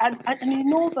that. And you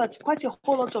know that quite a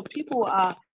whole lot of people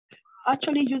are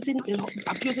actually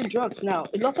abusing drugs now.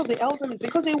 A lot of the elderly,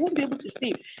 because they won't be able to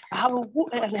sleep. I have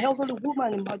an elderly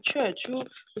woman in my church who will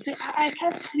say, I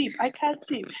can't sleep, I can't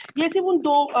sleep. Yes, even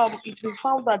though it's been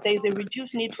found that there is a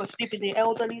reduced need for sleep in the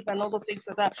elderly and other things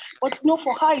like that. But no,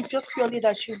 for her, it's just purely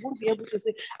that she won't be able to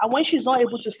sleep. And when she's not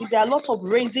able to sleep, there are lots of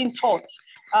raising thoughts.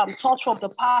 Thoughts from the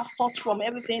past, thoughts from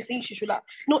everything, things she should have.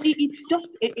 No, it's just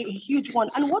a huge one.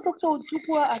 And what Dr.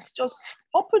 Odugur has just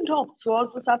opened up to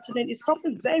us this afternoon is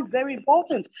something very, very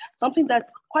important, something that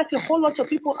quite a whole lot of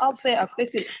people out there are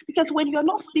facing. Because when you're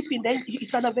not sleeping, then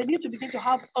it's an avenue to begin to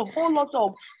have a whole lot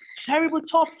of terrible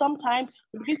thoughts sometimes.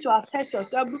 You begin to assess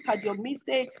yourself, look at your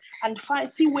mistakes, and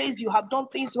see ways you have done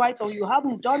things right or you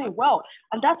haven't done it well.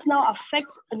 And that now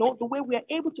affects, you know, the way we are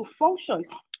able to function.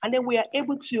 And then we are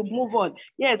able to move on.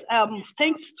 Yes,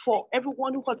 thanks for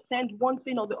everyone who has sent one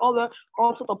thing or the other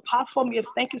onto the platform. Yes,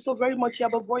 thank you so very much.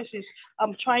 Yaba Voice is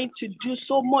trying to do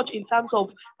so much in terms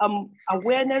of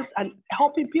awareness and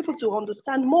helping people to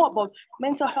understand more about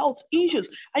mental health issues.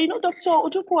 And you know, Dr.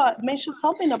 Odugur mentioned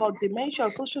something about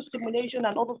dementia, social stimulation,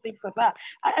 and other things like that.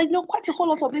 I know quite a whole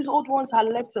lot of these old ones are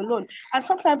left alone, and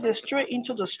sometimes they stray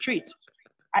into the street.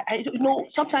 I don't know,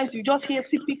 sometimes you just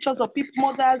see pictures of people,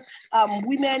 mothers,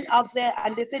 women out there,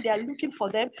 and they say they are looking for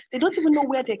them. They don't even know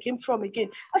where they came from again.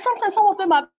 And sometimes some of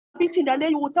them are beaten, and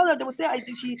then you will tell them, they will say,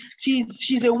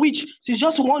 she's a witch. She's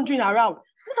just wandering around.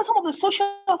 These are some of the social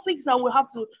things that we'll have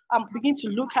to begin to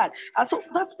look at. And so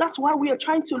that's why we are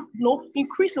trying to, you know,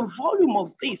 increase the volume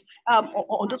of this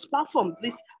on this platform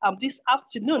this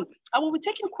afternoon. I will be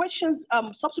taking questions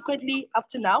subsequently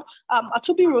after now.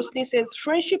 Atubi Rosni says,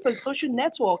 friendship and social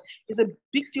network is a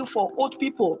big deal for old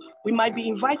people. We might be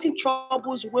inviting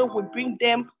troubles where we bring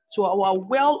them to our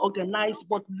well-organized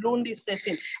but lonely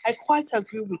setting. I quite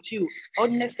agree with you.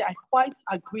 Honestly, I quite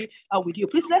agree with you.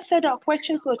 Please, let's send our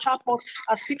questions to the chat box.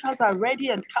 Our speakers are ready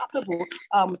and capable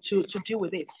to deal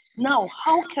with it. Now,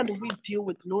 how can we deal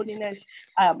with loneliness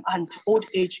and old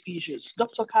age issues?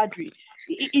 Dr. Kadri,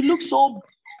 it looks so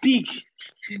big.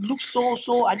 It looks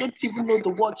so, I don't even know the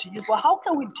word to use, but how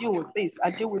can we deal with this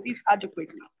and deal with this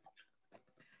adequately?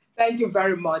 Thank you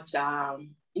very much,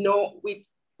 you know,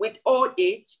 with old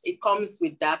age, it comes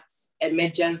with that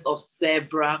emergence of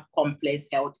several complex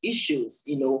health issues,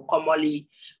 you know, commonly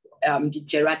the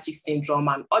geriatric syndrome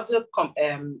and other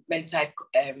mental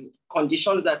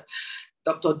conditions that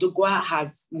Dr. Dugwa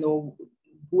has, you know,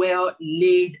 well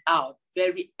laid out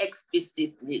very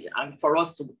explicitly, and for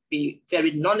us to be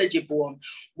very knowledgeable on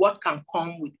what can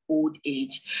come with old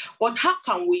age. But how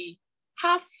can we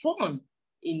have fun,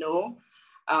 you know?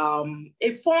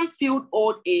 A fun-filled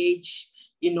old age,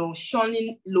 you know,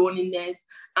 shunning loneliness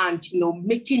and, you know,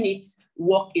 making it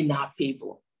work in our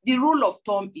favor. The rule of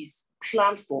thumb is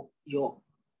plan for your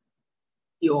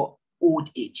old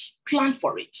age. Plan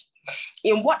for it.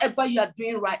 In whatever you are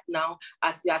doing right now,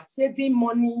 as you are saving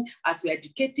money, as you are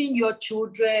educating your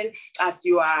children, as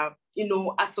you are, you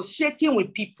know, associating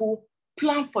with people,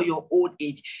 plan for your old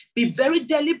age. Be very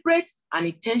deliberate and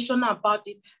intentional about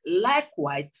it.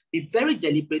 Likewise, be very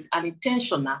deliberate and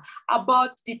intentional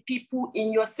about the people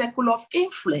in your circle of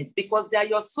influence, because they are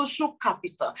your social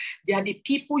capital. They are the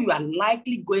people you are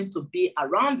likely going to be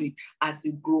around with as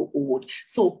you grow old.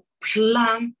 So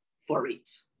plan for it.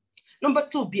 Number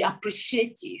 2, be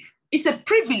appreciative. It's a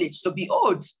privilege to be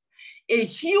old, a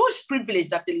huge privilege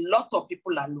that a lot of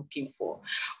people are looking for.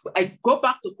 I go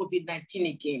back to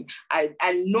COVID-19 again.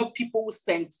 I know people who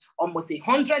spent almost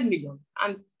 100 million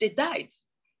and they died.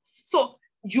 So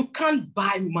you can't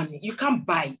buy money. You can't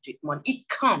buy money. It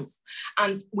comes,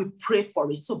 and we pray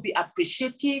for it. So be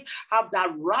appreciative, have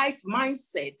that right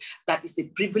mindset that is a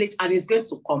privilege and it's going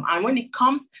to come. And when it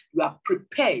comes, you are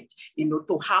prepared, you know,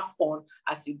 to have fun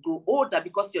as you grow older,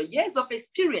 because your years of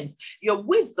experience, your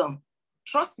wisdom,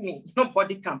 trust me,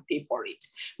 nobody can pay for it.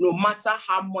 No matter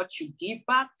how much you give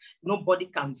back, nobody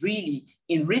can really,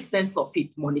 in real sense of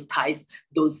it, monetize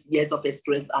those years of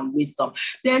experience and wisdom.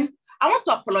 Then I want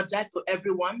to apologize to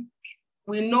everyone.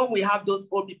 We know we have those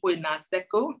old people in our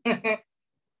circle.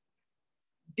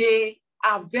 They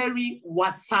are very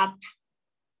WhatsApp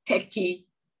techie,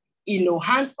 you know,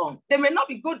 hands-on. They may not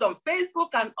be good on Facebook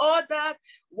and all that.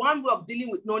 One way of dealing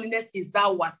with loneliness is that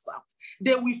WhatsApp.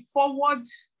 They will forward,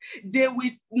 they will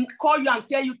call you and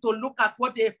tell you to look at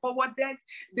what they forwarded.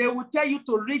 They will tell you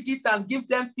to read it and give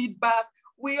them feedback.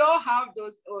 We all have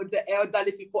those the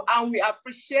elderly people, and we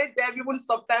appreciate them. Even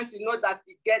sometimes we know that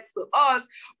it gets to us,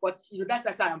 but you know,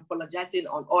 that's why I'm apologizing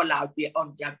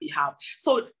on their behalf.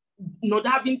 So, not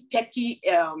having techie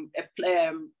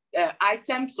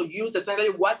items to use, especially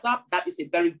WhatsApp, that is a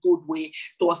very good way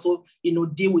to also, you know,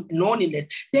 deal with loneliness.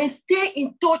 Then stay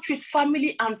in touch with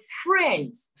family and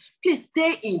friends. Please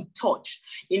stay in touch.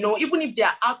 You know, even if they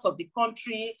are out of the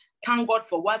country, thank God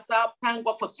for WhatsApp. Thank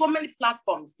God for so many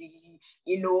platforms.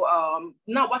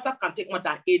 Now WhatsApp can take more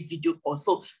than 8 video calls.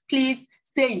 So please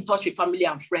stay in touch with family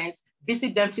and friends.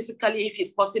 Visit them physically if it's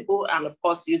possible, and of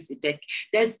course use the tech.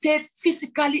 Then stay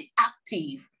physically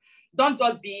active. Don't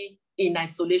just be in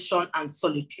isolation and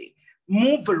solitary.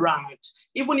 Move around.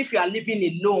 Even if you are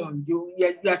living alone, you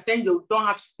are saying you don't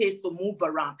have space to move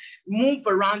around. Move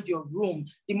around your room.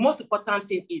 The most important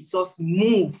thing is just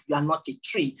move. You are not a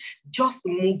tree. Just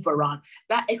move around.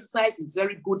 That exercise is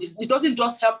very good. It doesn't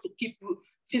just help to keep you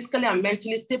physically and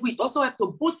mentally stable. It also helps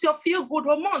to boost your feel-good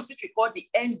hormones, which we call the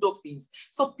endorphins.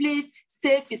 So please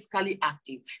stay physically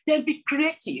active. Then be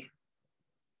creative.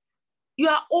 You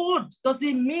are old,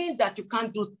 doesn't mean that you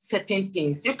can't do certain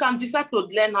things. You can decide to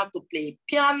learn how to play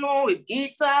piano, a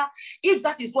guitar, if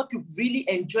that is what you've really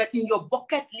enjoyed in your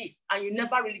bucket list and you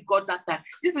never really got that time.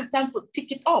 This is time to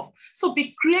tick it off. So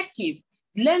be creative.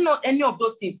 Learn on any of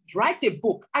those things. Write a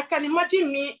book. I can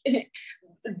imagine me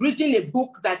reading a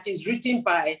book that is written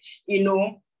by,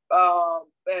 Joe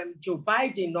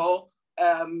Biden or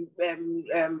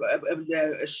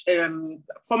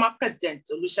former president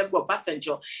Olusegun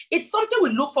Obasanjo. It's something we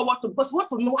look forward to because we want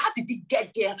to know, how did he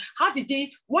get there?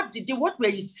 What were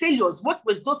his failures? What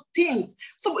were those things?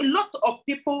 So a lot of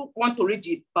people want to read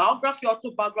the autobiography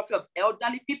of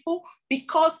elderly people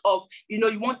because of, you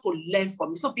want to learn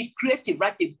from it. So be creative,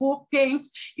 write a book, paint,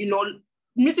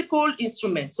 musical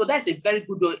instrument. So that's a very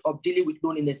good way of dealing with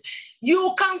loneliness.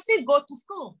 You can still go to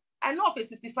school. I know of a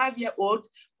 65-year-old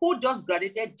who just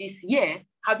graduated this year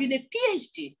having a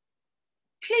PhD.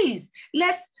 Please,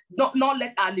 let's not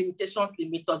let our limitations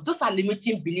limit us. Those are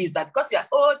limiting beliefs that because you're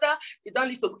older, you don't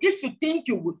need to. If you think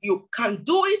you can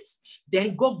do it,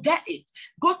 then go get it.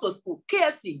 Go to school.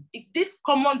 KFC, this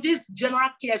general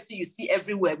KFC you see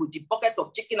everywhere with the bucket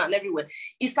of chicken and everywhere,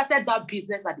 he started that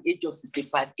business at the age of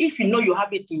 65. If you know you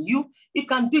have it in you, you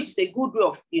can do it. It's a good way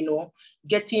of,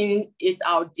 getting it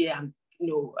out there and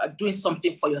doing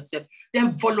something for yourself.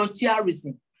 Then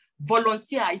volunteerism.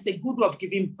 Volunteer is a good way of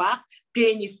giving back,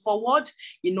 paying it forward,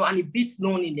 you know, and it beats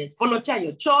loneliness. Volunteer in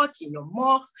your church, in your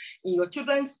mosque, in your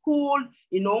children's school,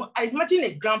 you know. I imagine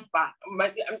a grandpa.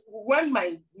 When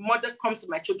my mother comes to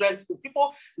my children's school,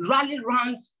 people rally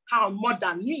around her more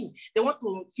than me. They want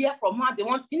to hear from her. They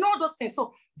want, you know, all those things.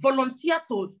 So volunteer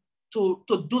to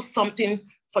do something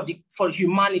for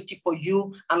humanity, for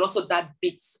you, and also that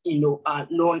beats, you know,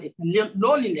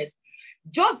 loneliness.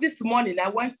 Just this morning, I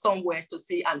went somewhere to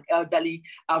see an elderly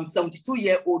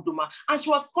 72-year-old woman, and she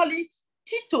was calling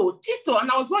Tito,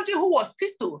 and I was wondering who was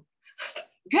Tito.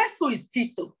 Guess who is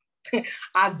Tito?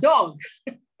 A dog.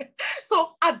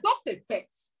 So adopt a pet.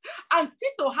 And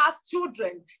Tito has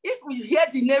children. If we hear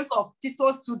the names of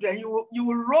Tito's children, you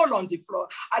will roll on the floor.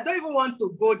 I don't even want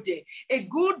to go there. A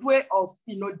good way of,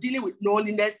 you know, dealing with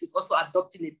loneliness is also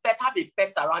adopting a pet. Have a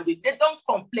pet around you. They don't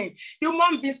complain.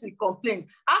 Human beings will complain.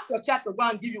 Ask your child to go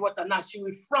and give you water now. She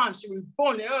will frown. She will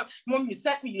bone. Mom, you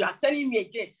sent me. You are sending me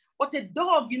again. But a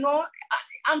dog, you know,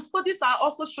 and studies are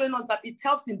also showing us that it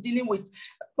helps in dealing with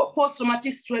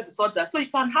post-traumatic stress disorder. So you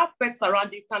can have pets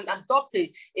around, you can adopt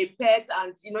a pet,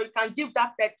 and you know, you can give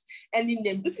that pet any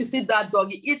name. If you see that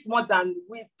dog, it eats more than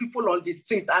we people on the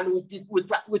street and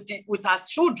with our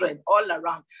children all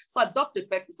around. So adopt a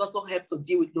pet is also help to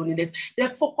deal with loneliness. Then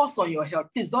focus on your health.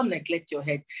 Please don't neglect your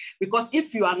health, because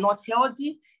if you are not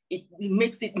healthy, it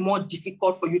makes it more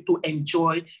difficult for you to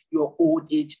enjoy your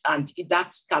old age, and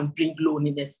that can bring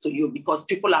loneliness to you because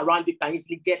people around you can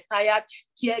easily get tired,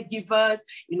 caregivers,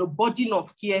 you know, burden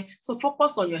of care. So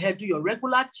focus on your health, do your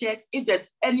regular checks. If there's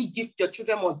any gift your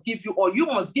children must give you or you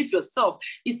must give yourself,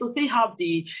 is to say have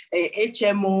the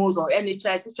HMOs or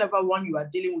NHS, whichever one you are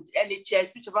dealing with, NHS,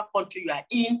 whichever country you are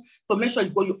in, to make sure you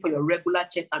go for your regular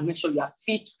check and make sure you are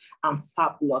fit and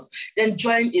fabulous. Then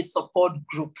join a support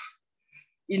group.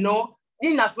 You know,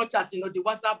 in as much as, you know, the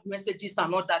WhatsApp messages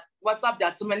and all that, WhatsApp, there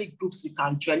are so many groups you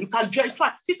can join. You can join, in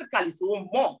fact, physically, it's one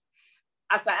more.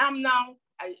 As I am now,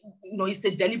 you know, it's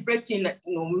a deliberate thing,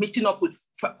 you know, meeting up with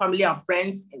family and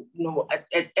friends, you know,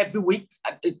 every week.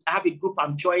 I have a group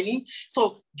I'm joining.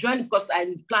 So join because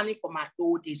I'm planning for my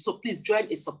old age. So please join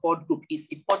a support group. It's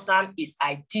important, it's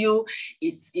ideal,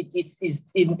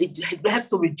 it helps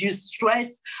to reduce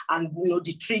stress and, you know,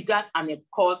 the triggers, and of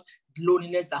course,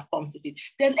 loneliness that comes with it.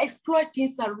 Then explore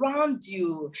things around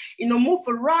you, you know, move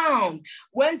around.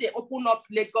 When they open up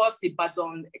Lagos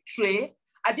Ibadan tray,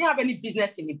 I didn't have any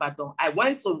business in Ibadan. I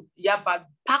went to Yaba,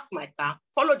 parked my car,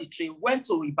 followed the train, went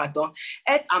to Ibadan,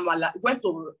 ate Amala, went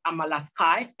to Amala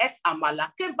Sky, ate Amala,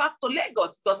 came back to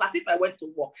Lagos. It was as if I went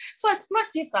to work. So explore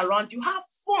things around you, have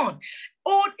fun.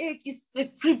 Old age is a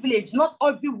privilege. Not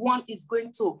everyone is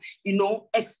going to, you know,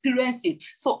 experience it.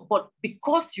 So, but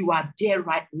because you are there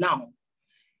right now,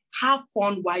 have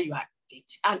fun while you are at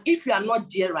it. And if you are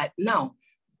not there right now,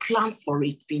 plan for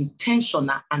it, be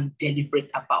intentional and deliberate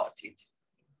about it.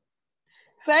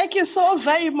 Thank you so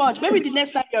very much. Maybe the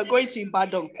next time you're going to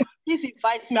Ibadan, please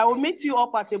invite me. I will meet you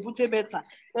up at Ebute Beta.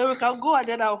 Then we can go and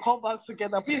then I'll come back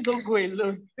together. Please don't go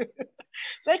alone.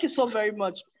 Thank you so very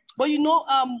much. But you know,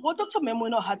 what Dr.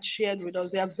 Memono had shared with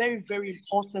us, they are very, very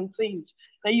important things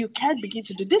that you can begin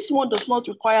to do. This one does not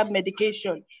require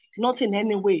medication, not in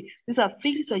any way. These are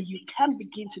things that you can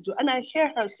begin to do. And I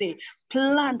hear her say,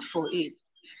 plan for it.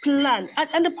 Plan.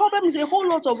 And the problem is a whole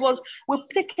lot of us will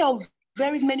take care of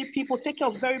very many people, take care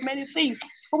of very many things,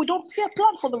 but we don't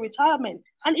plan for the retirement.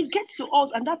 And it gets to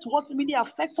us, and that's what really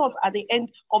affects us at the end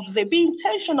of the day. Be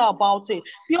intentional about it.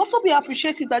 We also be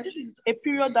appreciative that this is a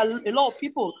period that a lot of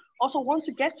people also want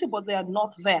to get to, but they are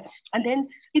not there. And then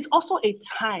it's also a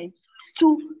time to,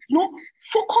 you know,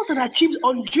 focus and achieve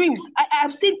on dreams. I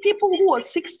have seen people who are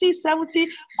 60, 70,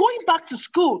 going back to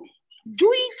school,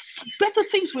 doing better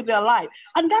things with their life.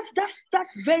 And that's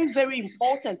very, very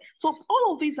important. So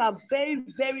all of these are very,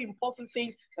 very important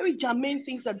things, very germane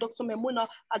things that Dr. Memona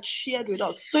had shared with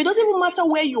us. So it doesn't even matter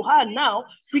where you are now,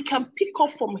 we can pick up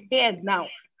from here now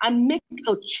and make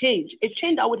a change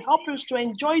that would help us to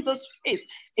enjoy this phase,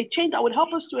 a change that would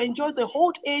help us to enjoy the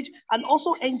old age and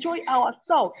also enjoy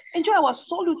ourselves, enjoy our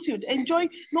solitude, enjoy, you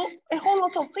know, a whole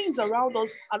lot of things around us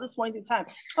at this point in time.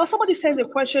 Now, somebody sends a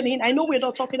question in. I know we're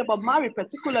not talking about marriage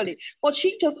particularly, but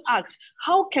she just asked,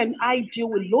 how can I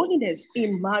deal with loneliness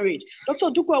in marriage?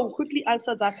 Dr. Dukwa will quickly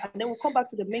answer that, and then we'll come back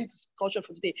to the main discussion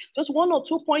for today. Just 1 or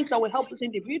 2 points that will help this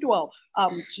individual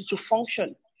to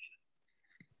function.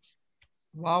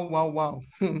 Wow.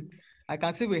 I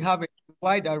can see we have a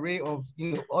wide array of,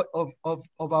 you know,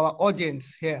 of our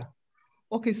audience here.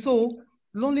 Okay, so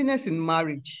loneliness in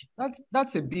marriage,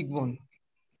 that's a big one.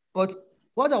 But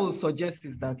what I will suggest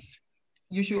is that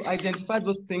you should identify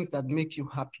those things that make you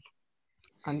happy.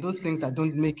 and those things that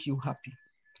don't make you happy.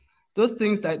 Those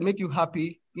things that make you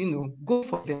happy, go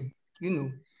for them,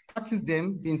 practice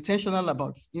them, be intentional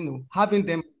about, having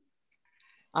them.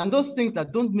 And those things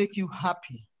that don't make you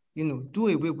happy, do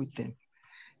away with them.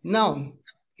 Now,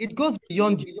 it goes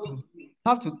beyond you. You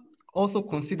have to also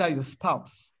consider your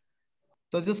spouse.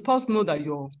 Does your spouse know that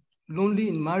you're lonely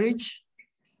in marriage?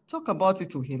 Talk about it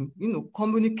to him,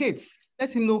 communicate.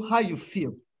 Let him know how you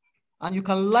feel. And you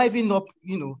can liven up,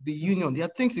 the union. There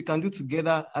are things you can do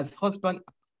together as husband.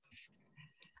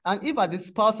 And if at the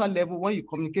spousal level, when you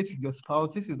communicate with your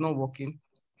spouse, this is not working,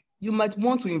 you might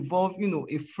want to involve,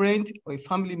 a friend or a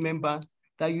family member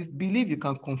that you believe you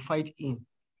can confide in.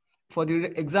 For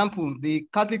the example, the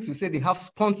Catholics will say they have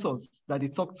sponsors that they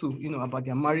talk to, about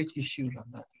their marriage issues and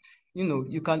that.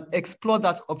 You can explore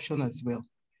that option as well.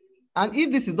 And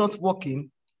if this is not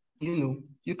working,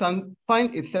 you can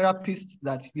find a therapist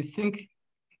that you think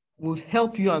will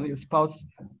help you and your spouse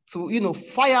to,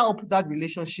 fire up that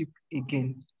relationship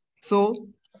again. So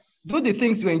do the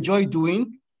things you enjoy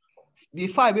doing, be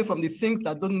far away from the things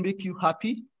that don't make you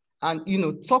happy, and,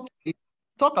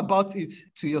 talk about it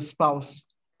to your spouse,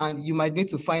 and you might need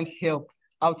to find help,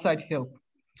 outside help,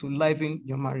 to liven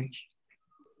your marriage.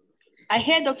 I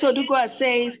hear Dr. Odugwa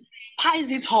says, spice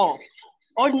it up.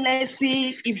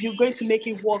 Honestly, if you're going to make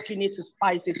it work, you need to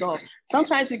spice it up.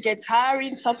 Sometimes it gets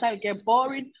tiring, sometimes it gets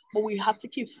boring, but we have to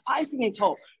keep spicing it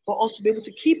up for us to be able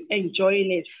to keep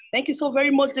enjoying it. Thank you so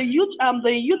very much. The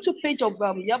YouTube page of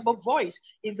Yaba Voice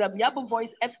is Yaba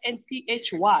Voice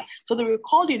FNPHY. So the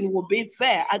recording will be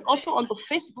there. And also on the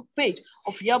Facebook page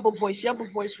of Yaba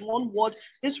Voice, one word,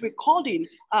 this recording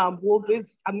will be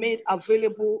made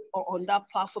available on that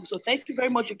platform. So thank you very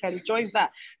much. You can join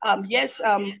that. Yes,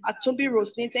 Atumbi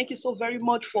Rosni, thank you so very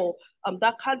much for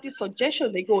that candy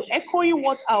suggestion. They go echoing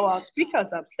what our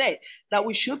speakers have said, that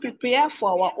we should prepare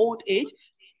for our old age,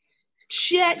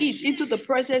 share it into the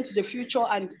present, the future,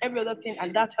 and every other thing,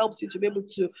 and that helps you to be able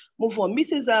to move on.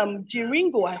 Mrs.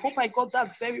 Giringo, I hope I got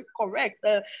that very correct.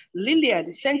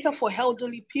 Lillian, Center for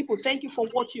Elderly People, thank you for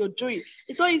what you're doing.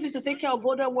 It's so easy to take care of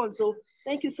older ones, so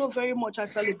thank you so very much. I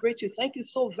celebrate you. Thank you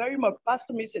so very much,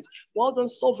 Pastor Mrs. Well done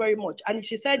so very much. And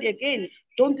she said again,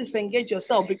 don't disengage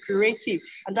yourself, be creative.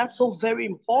 And that's so very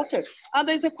important. And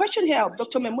there's a question here.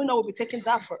 Dr. Memuna will be taking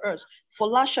that for us. For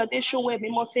Lasha Deshowe,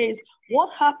 Mimo says, what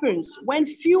happens when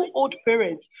few old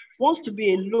parents wants to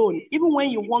be alone, even when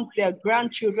you want their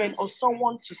grandchildren or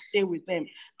someone to stay with them?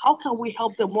 How can we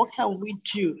help them? What can we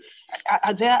do?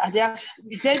 Is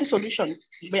there any solution?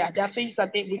 Are there things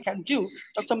that we can do?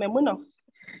 Dr. Memuna.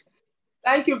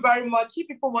 Thank you very much. If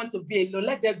people want to be alone,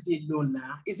 let them be alone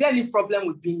now. Is there any problem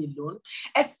with being alone?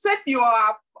 Except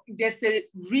there's a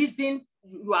reason,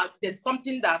 there's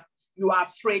something that you are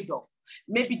afraid of.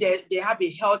 Maybe they have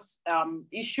a health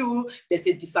issue, there's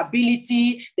a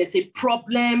disability, there's a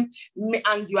problem,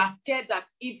 and you are scared that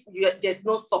if there's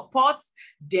no support,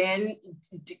 then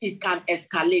it can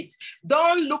escalate.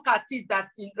 Don't look at it that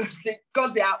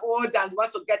because they are old and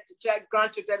want to get to check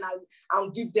grandchildren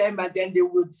and give them, and then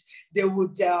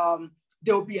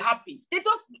they'll be happy. They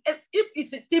just, if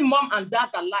it's still mom and dad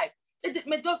alive,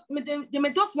 they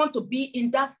may just want to be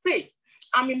in that space.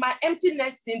 I'm in my empty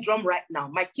nest syndrome right now.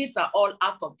 My kids are all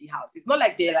out of the house. It's not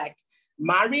like they're like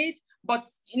married, but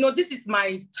this is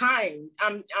my time.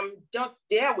 I'm just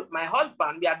there with my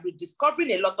husband. We are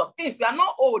rediscovering a lot of things. We are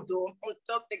not old though.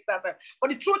 Don't take that. But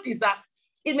the truth is that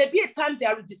it may be a time they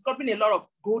are rediscovering a lot of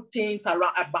good things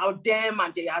about them,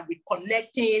 and they are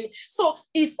reconnecting. So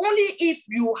it's only if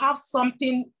you have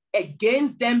something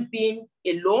against them being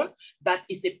alone that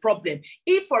is a problem.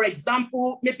 If, for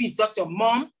example, maybe it's just your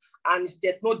mom, and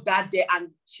there's no dad there, and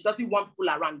she doesn't want people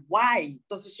around. Why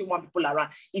doesn't she want people around?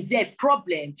 Is there a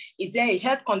problem? Is there a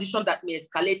health condition that may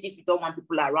escalate if you don't want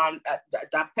people around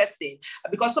that person?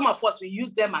 Because some of us, we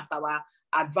use them as our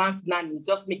advanced nannies,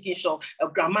 just making sure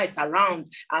grandma is around.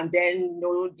 And then,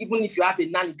 even if you have a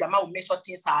nanny, grandma will make sure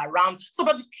things are around. So,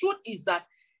 but the truth is that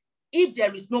if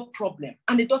there is no problem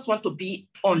and they just want to be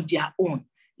on their own,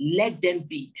 let them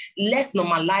be. Let's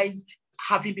normalize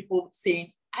having people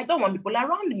saying, I don't want people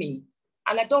around me,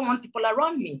 and I don't want people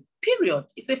around me, period.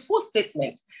 It's a full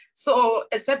statement. So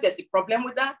except there's a problem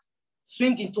with that,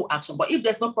 swing into action. But if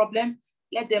there's no problem,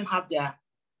 let them have their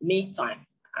me time.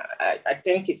 I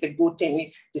think it's a good thing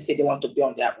if they say they want to be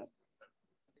on their own.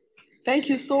 Thank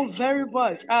you so very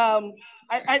much.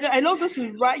 I know this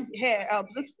is right here.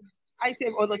 This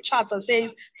item on the chat that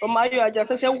says from Mario, I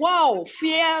just say, wow,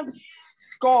 fear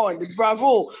gone,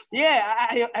 bravo. Yeah,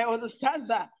 I understand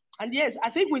that. And yes, I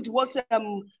think with what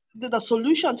the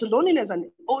solution to loneliness and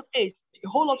old age, a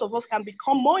whole lot of us can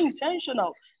become more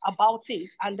intentional about it,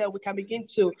 and then we can begin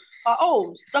to,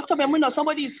 oh, Dr. Memuna,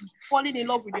 somebody is falling in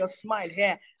love with your smile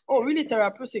here. Oh, really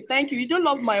therapeutic. Thank you. You don't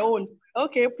love my own.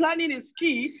 Okay, planning is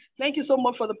key. Thank you so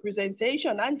much for the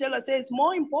presentation. Angela says,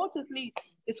 more importantly,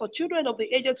 it's for children of the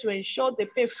aged to ensure they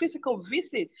pay physical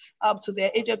visits to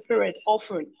their aged parent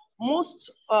often. Most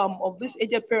of this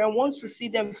aged parent wants to see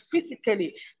them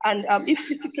physically, and if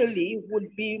physically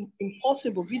would be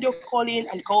impossible, video calling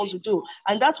and calls will do.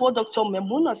 And that's what Dr.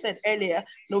 Memuna said earlier.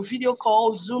 Video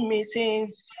calls, Zoom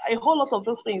meetings, a whole lot of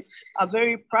those things are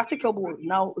very practicable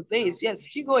nowadays. Yes,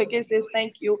 Chigo again says,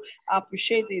 thank you, I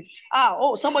appreciate this.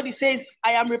 Oh, somebody says,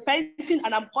 I am repenting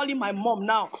and I'm calling my mom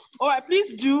now. All right,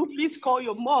 please call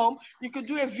your mom. You could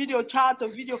do a video chat or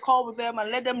video call with them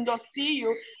and let them just see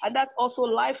you. And that's also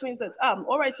life instance.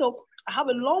 All right, so I have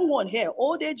a long one here.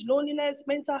 Old age, loneliness,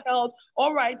 mental health.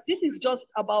 All right, this is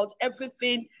just about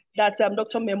everything that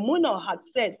Dr. Memuna had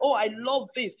said. Oh, I love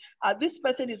this. This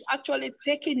person is actually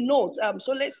taking notes.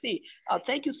 So let's see.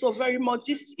 Thank you so very much.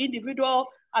 This individual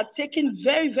are taking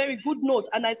very, very good notes.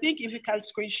 And I think if you can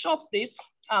screenshot this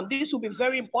will be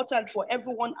very important for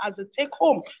everyone as a take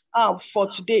home for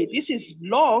today. This is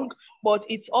long, but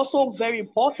it's also very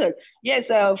important. Yes,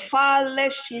 Fale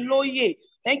Shiloye.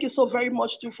 Thank you so very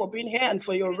much too for being here and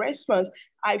for your response.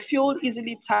 I feel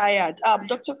easily tired.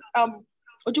 Dr.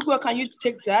 Ojukwu, can you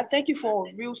take that? Thank you for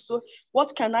real. So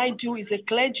what can I do? Is a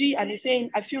clergy and he's saying,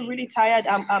 I feel really tired.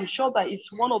 I'm sure that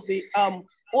it's one of the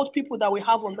old people that we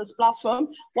have on this platform.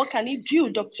 What can he do,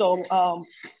 Dr.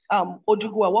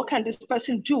 Odugwa? What can this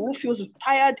person do who feels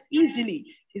tired easily?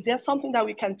 Is there something that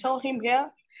we can tell him here?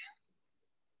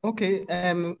 Okay,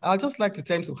 I'd just like to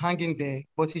tell him to hang in there,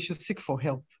 but he should seek for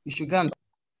help. He should go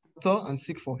and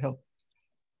seek for help.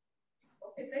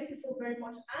 Okay, thank you so very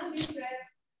much. And he said,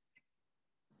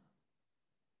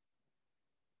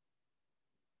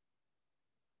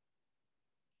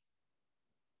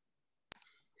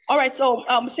 all right, so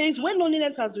says when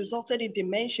loneliness has resulted in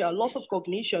dementia, loss of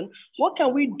cognition, what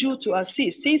can we do to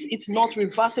assist? Since it's not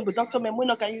reversible, Dr.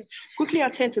 Memuna, can you quickly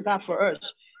attend to that for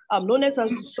us? Loneliness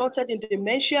has resulted in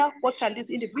dementia. What can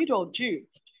this individual do?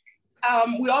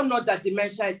 We all know that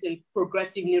dementia is a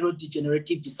progressive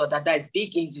neurodegenerative disorder. That is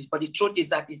big English, but the truth is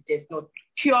that there's no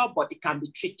cure, but it can be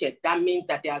treated. That means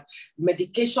that there are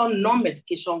medication,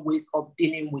 non-medication ways of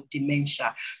dealing with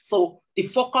dementia. So the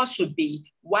focus should be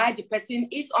why the person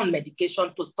is on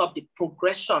medication to stop the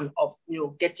progression of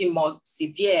getting more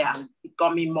severe and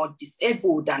becoming more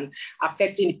disabled and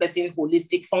affecting the person's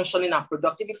holistic functioning and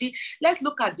productivity. Let's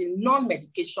look at the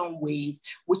non-medication ways,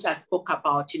 which I spoke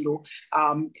about,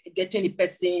 getting the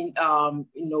person,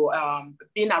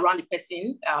 being around the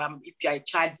person, if you're a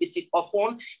child, visit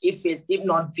often, if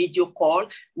not video call,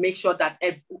 make sure that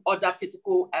other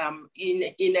physical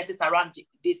illnesses around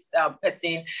this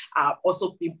person are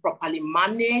also being properly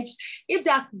managed. If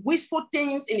there are wishful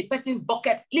things in the person's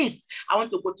bucket list, I want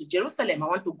to go to Jerusalem, I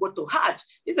want to go to Hajj,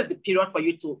 this is the period for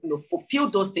you to fulfill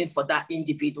those things for that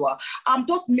individual.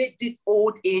 Just make this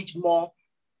old age more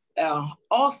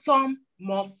awesome,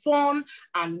 more fun,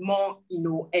 and more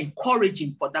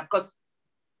encouraging for that, because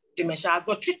dementia has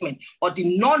no treatment, or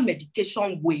the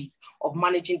non-medication ways of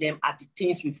managing them are the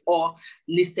things we've all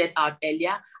listed out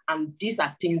earlier. And these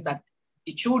are things that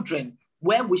the children,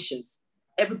 well wishes,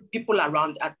 every people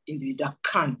around that individual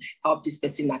can help this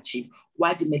person achieve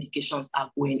while the medications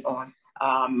are going on.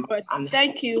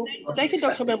 Thank you,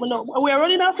 Dr. Memuna. We are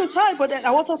running out of time, but I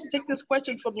want us to take this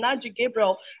question from Naji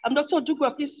Gabriel. Dr.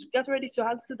 Dugwa, please get ready to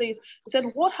answer this. He said,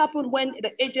 what happened when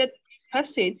the aged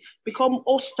person become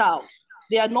hostile?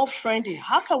 They are not friendly.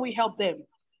 How can we help them?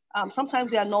 Sometimes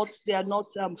they are not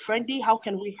friendly. How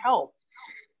can we help?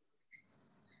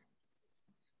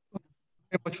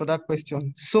 Very much for that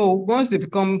question. So once they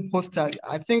become hostile,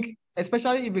 I think,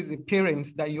 especially if it's the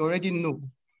parents that you already know,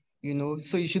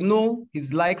 so you should know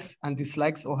his likes and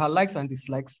dislikes or her likes and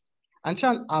dislikes, and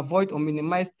try and avoid or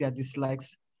minimize their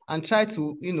dislikes, and try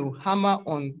to, hammer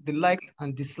on the likes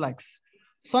and dislikes.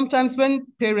 Sometimes when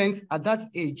parents at that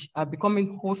age are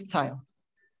becoming hostile,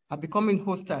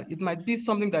 it might be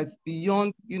something that's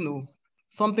beyond,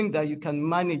 something that you can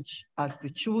manage as the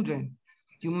children.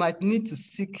 You might need to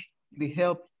seek the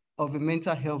help of a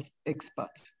mental health expert.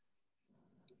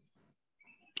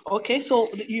 Okay, so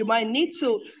you might need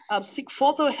to seek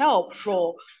further help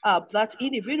for that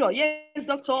individual. Yes,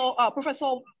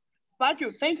 Professor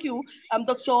Badru, thank you.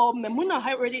 Dr. Memuna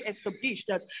had already established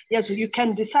that, yes, you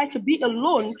can decide to be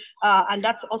alone, and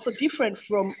that's also different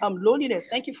from loneliness.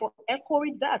 Thank you for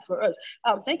echoing that for us.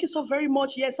 Thank you so very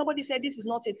much. Yes, somebody said this is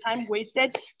not a time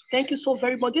wasted. Thank you so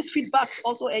very much. This feedback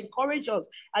also encourages us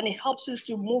and it helps us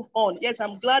to move on. Yes,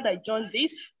 I'm glad I joined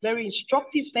this. Very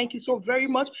instructive. Thank you so very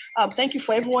much. Thank you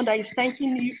for everyone that is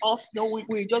thanking us. No,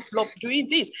 we just love doing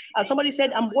this. Somebody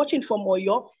said, I'm watching from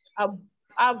Oyo.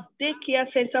 Have daycare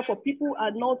center for people who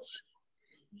are not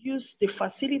use the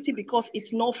facility because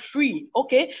it's not free.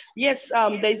 Okay, yes,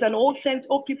 there's an old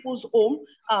people's home.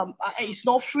 It's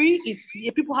not free.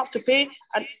 People have to pay.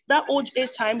 And that old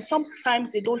age time,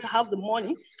 sometimes they don't have the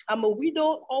money. I'm a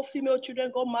widow. All female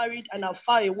children got married and are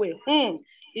far away.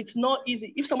 It's not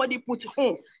easy. If somebody puts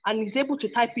home and is able to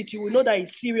type it, you will know that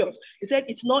it's serious. He said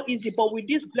it's not easy, but with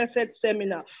this blessed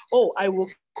seminar, I will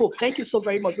cope. Thank you so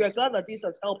very much. We are glad that this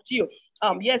has helped you.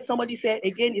 Yes, somebody said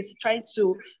again is trying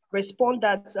to respond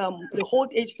that the whole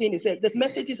age thing is that the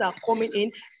messages are coming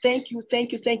in. Thank you.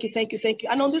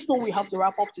 And on this note, we have to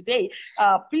wrap up today.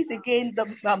 Please again,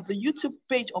 the YouTube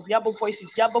page of Yaba Voice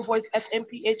is Yaba Voice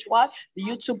FMPHY. The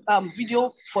YouTube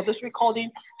video for this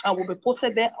recording will be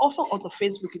posted there. Also on the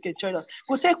Facebook, you can join us.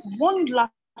 We'll take one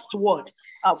last word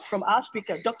from our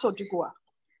speaker, Dr. Dugua.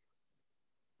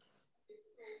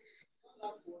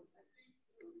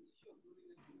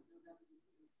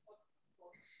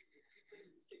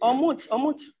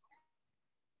 Omut.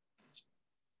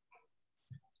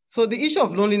 So the issue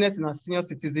of loneliness in our senior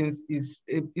citizens is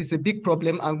a big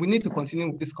problem, and we need to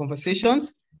continue with these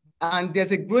conversations. And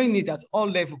there's a growing need at all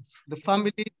levels, the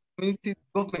family, community,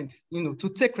 government, to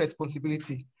take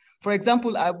responsibility. For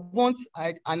example, I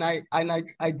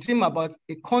dream about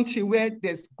a country where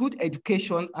there's good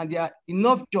education and there are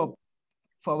enough jobs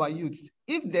for our youth.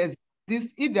 If there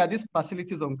are these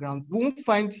facilities on ground, we'll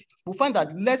find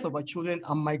that less of our children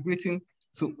are migrating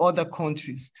to other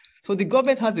countries. So the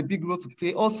government has a big role to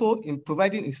play also in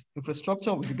providing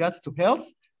infrastructure with regards to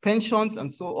health, pensions,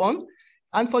 and so on.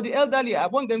 And for the elderly, I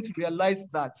want them to realize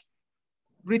that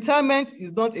retirement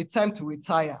is not a time to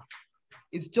retire.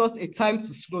 It's just a time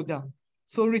to slow down.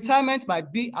 So retirement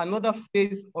might be another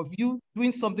phase of you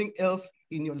doing something else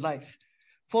in your life.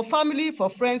 For family, for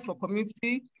friends, for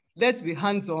community, let's be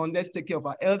hands-on. Let's take care of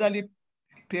our elderly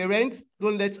parents.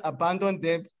 Don't let's abandon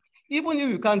them. Even if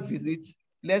you can't visit,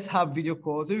 let's have video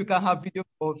calls. If you can't have video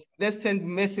calls, let's send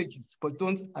messages, but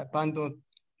don't abandon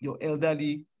your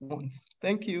elderly ones.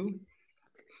 Thank you.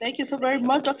 Thank you so very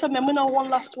much. Dr. Memuna, one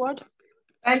last word.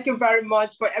 Thank you very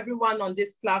much. For everyone on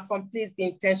this platform, please be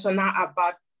intentional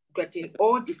about getting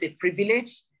old. It's a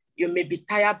privilege. You may be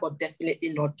tired, but definitely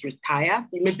not retired.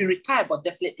 You may be retired, but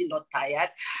definitely not tired.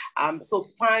 So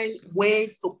find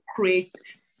ways to create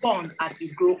fun as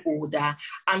you grow older.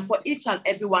 And for each and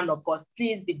every one of us,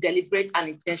 please be deliberate and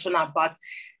intentional about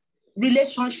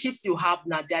relationships you have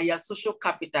now. They are your social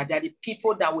capital. They are the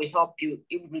people that will help you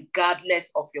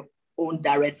regardless of your own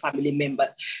direct family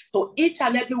members. So each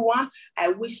and every one, I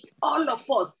wish all of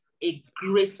us a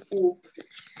graceful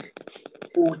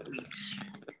old age.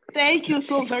 Thank you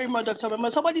so very much, Dr.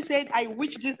 Memuna. Somebody said, I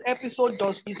wish this episode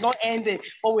is not ending,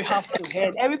 but we have to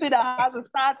end. Everything that has a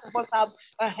start must have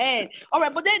a end. All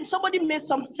right, but then somebody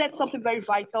said something very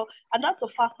vital, and that's the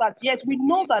fact that, yes, we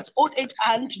know that old age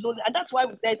and loneliness, and that's why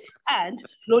we said and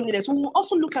loneliness. We will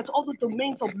also look at all the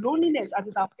domains of loneliness as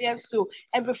it appears to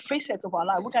every facet of our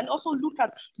life. We can also look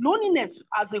at loneliness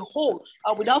as a whole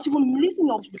without even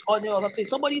listening on the other thing.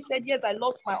 Somebody said, yes, I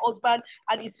lost my husband,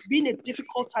 and it's been a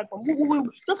difficult time for me. We will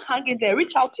just hang in there,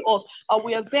 reach out to us.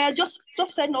 We are there. Just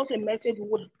send us a message. We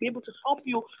will be able to help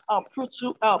you pull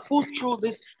through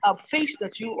this phase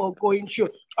that you are going through.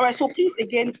 All right, so please,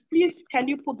 can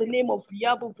you put the name of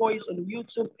Yaba Voice on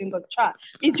YouTube in the chat?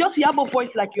 It's just Yaba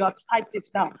Voice like you have typed it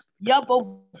down.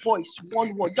 Yaba Voice,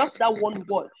 one word, just that one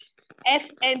word.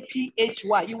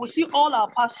 FNPHY. You will see all our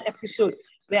past episodes.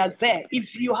 They are there.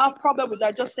 If you have problem with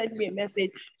that, just send me a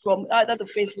message from either the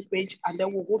Facebook page, and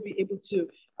then we will be able to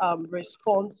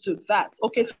respond to that.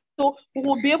 Okay, so we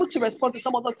will be able to respond to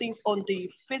some other things on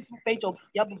the Facebook page of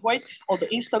Yaba Voice or the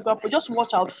Instagram, but just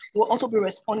watch out. We'll also be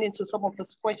responding to some of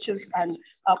those questions and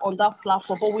on that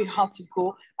platform, but we have to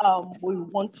go. We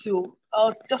want to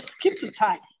just keep to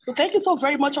time. So thank you so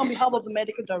very much on behalf of the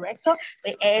medical director,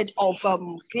 the head of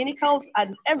clinicals,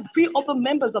 and every other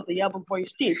members of the Yaba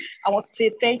Voice team. I want to say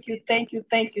thank you.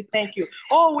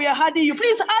 Oh, we are adding you.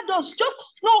 Please add us.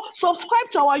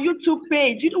 Subscribe to our YouTube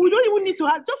page. We don't even need to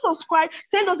add. Just subscribe.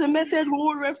 Send us a message. We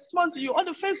will respond to you. On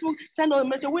the Facebook, send us a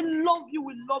message. We love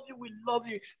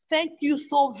you. Thank you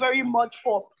so very much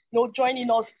for joining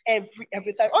us every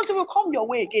time. Until we come your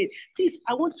way again, please,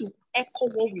 I want to echo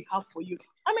what we have for you.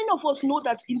 How many of us know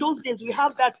that in those days we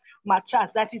have that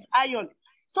mattress that is iron?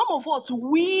 Some of us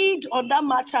weed on that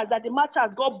mattress, that the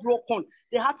mattress got broken.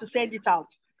 They had to send it out.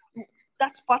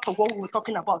 That's part of what we were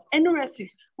talking about. NRSs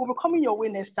will be coming your way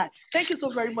next time. Thank you so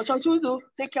very much. Until you do,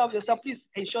 take care of yourself. Please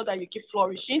ensure that you keep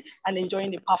flourishing and enjoying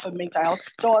the perfect mental health.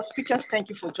 So our speakers, thank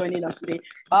you for joining us today.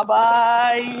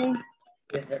 Bye-bye.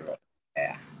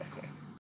 Yeah.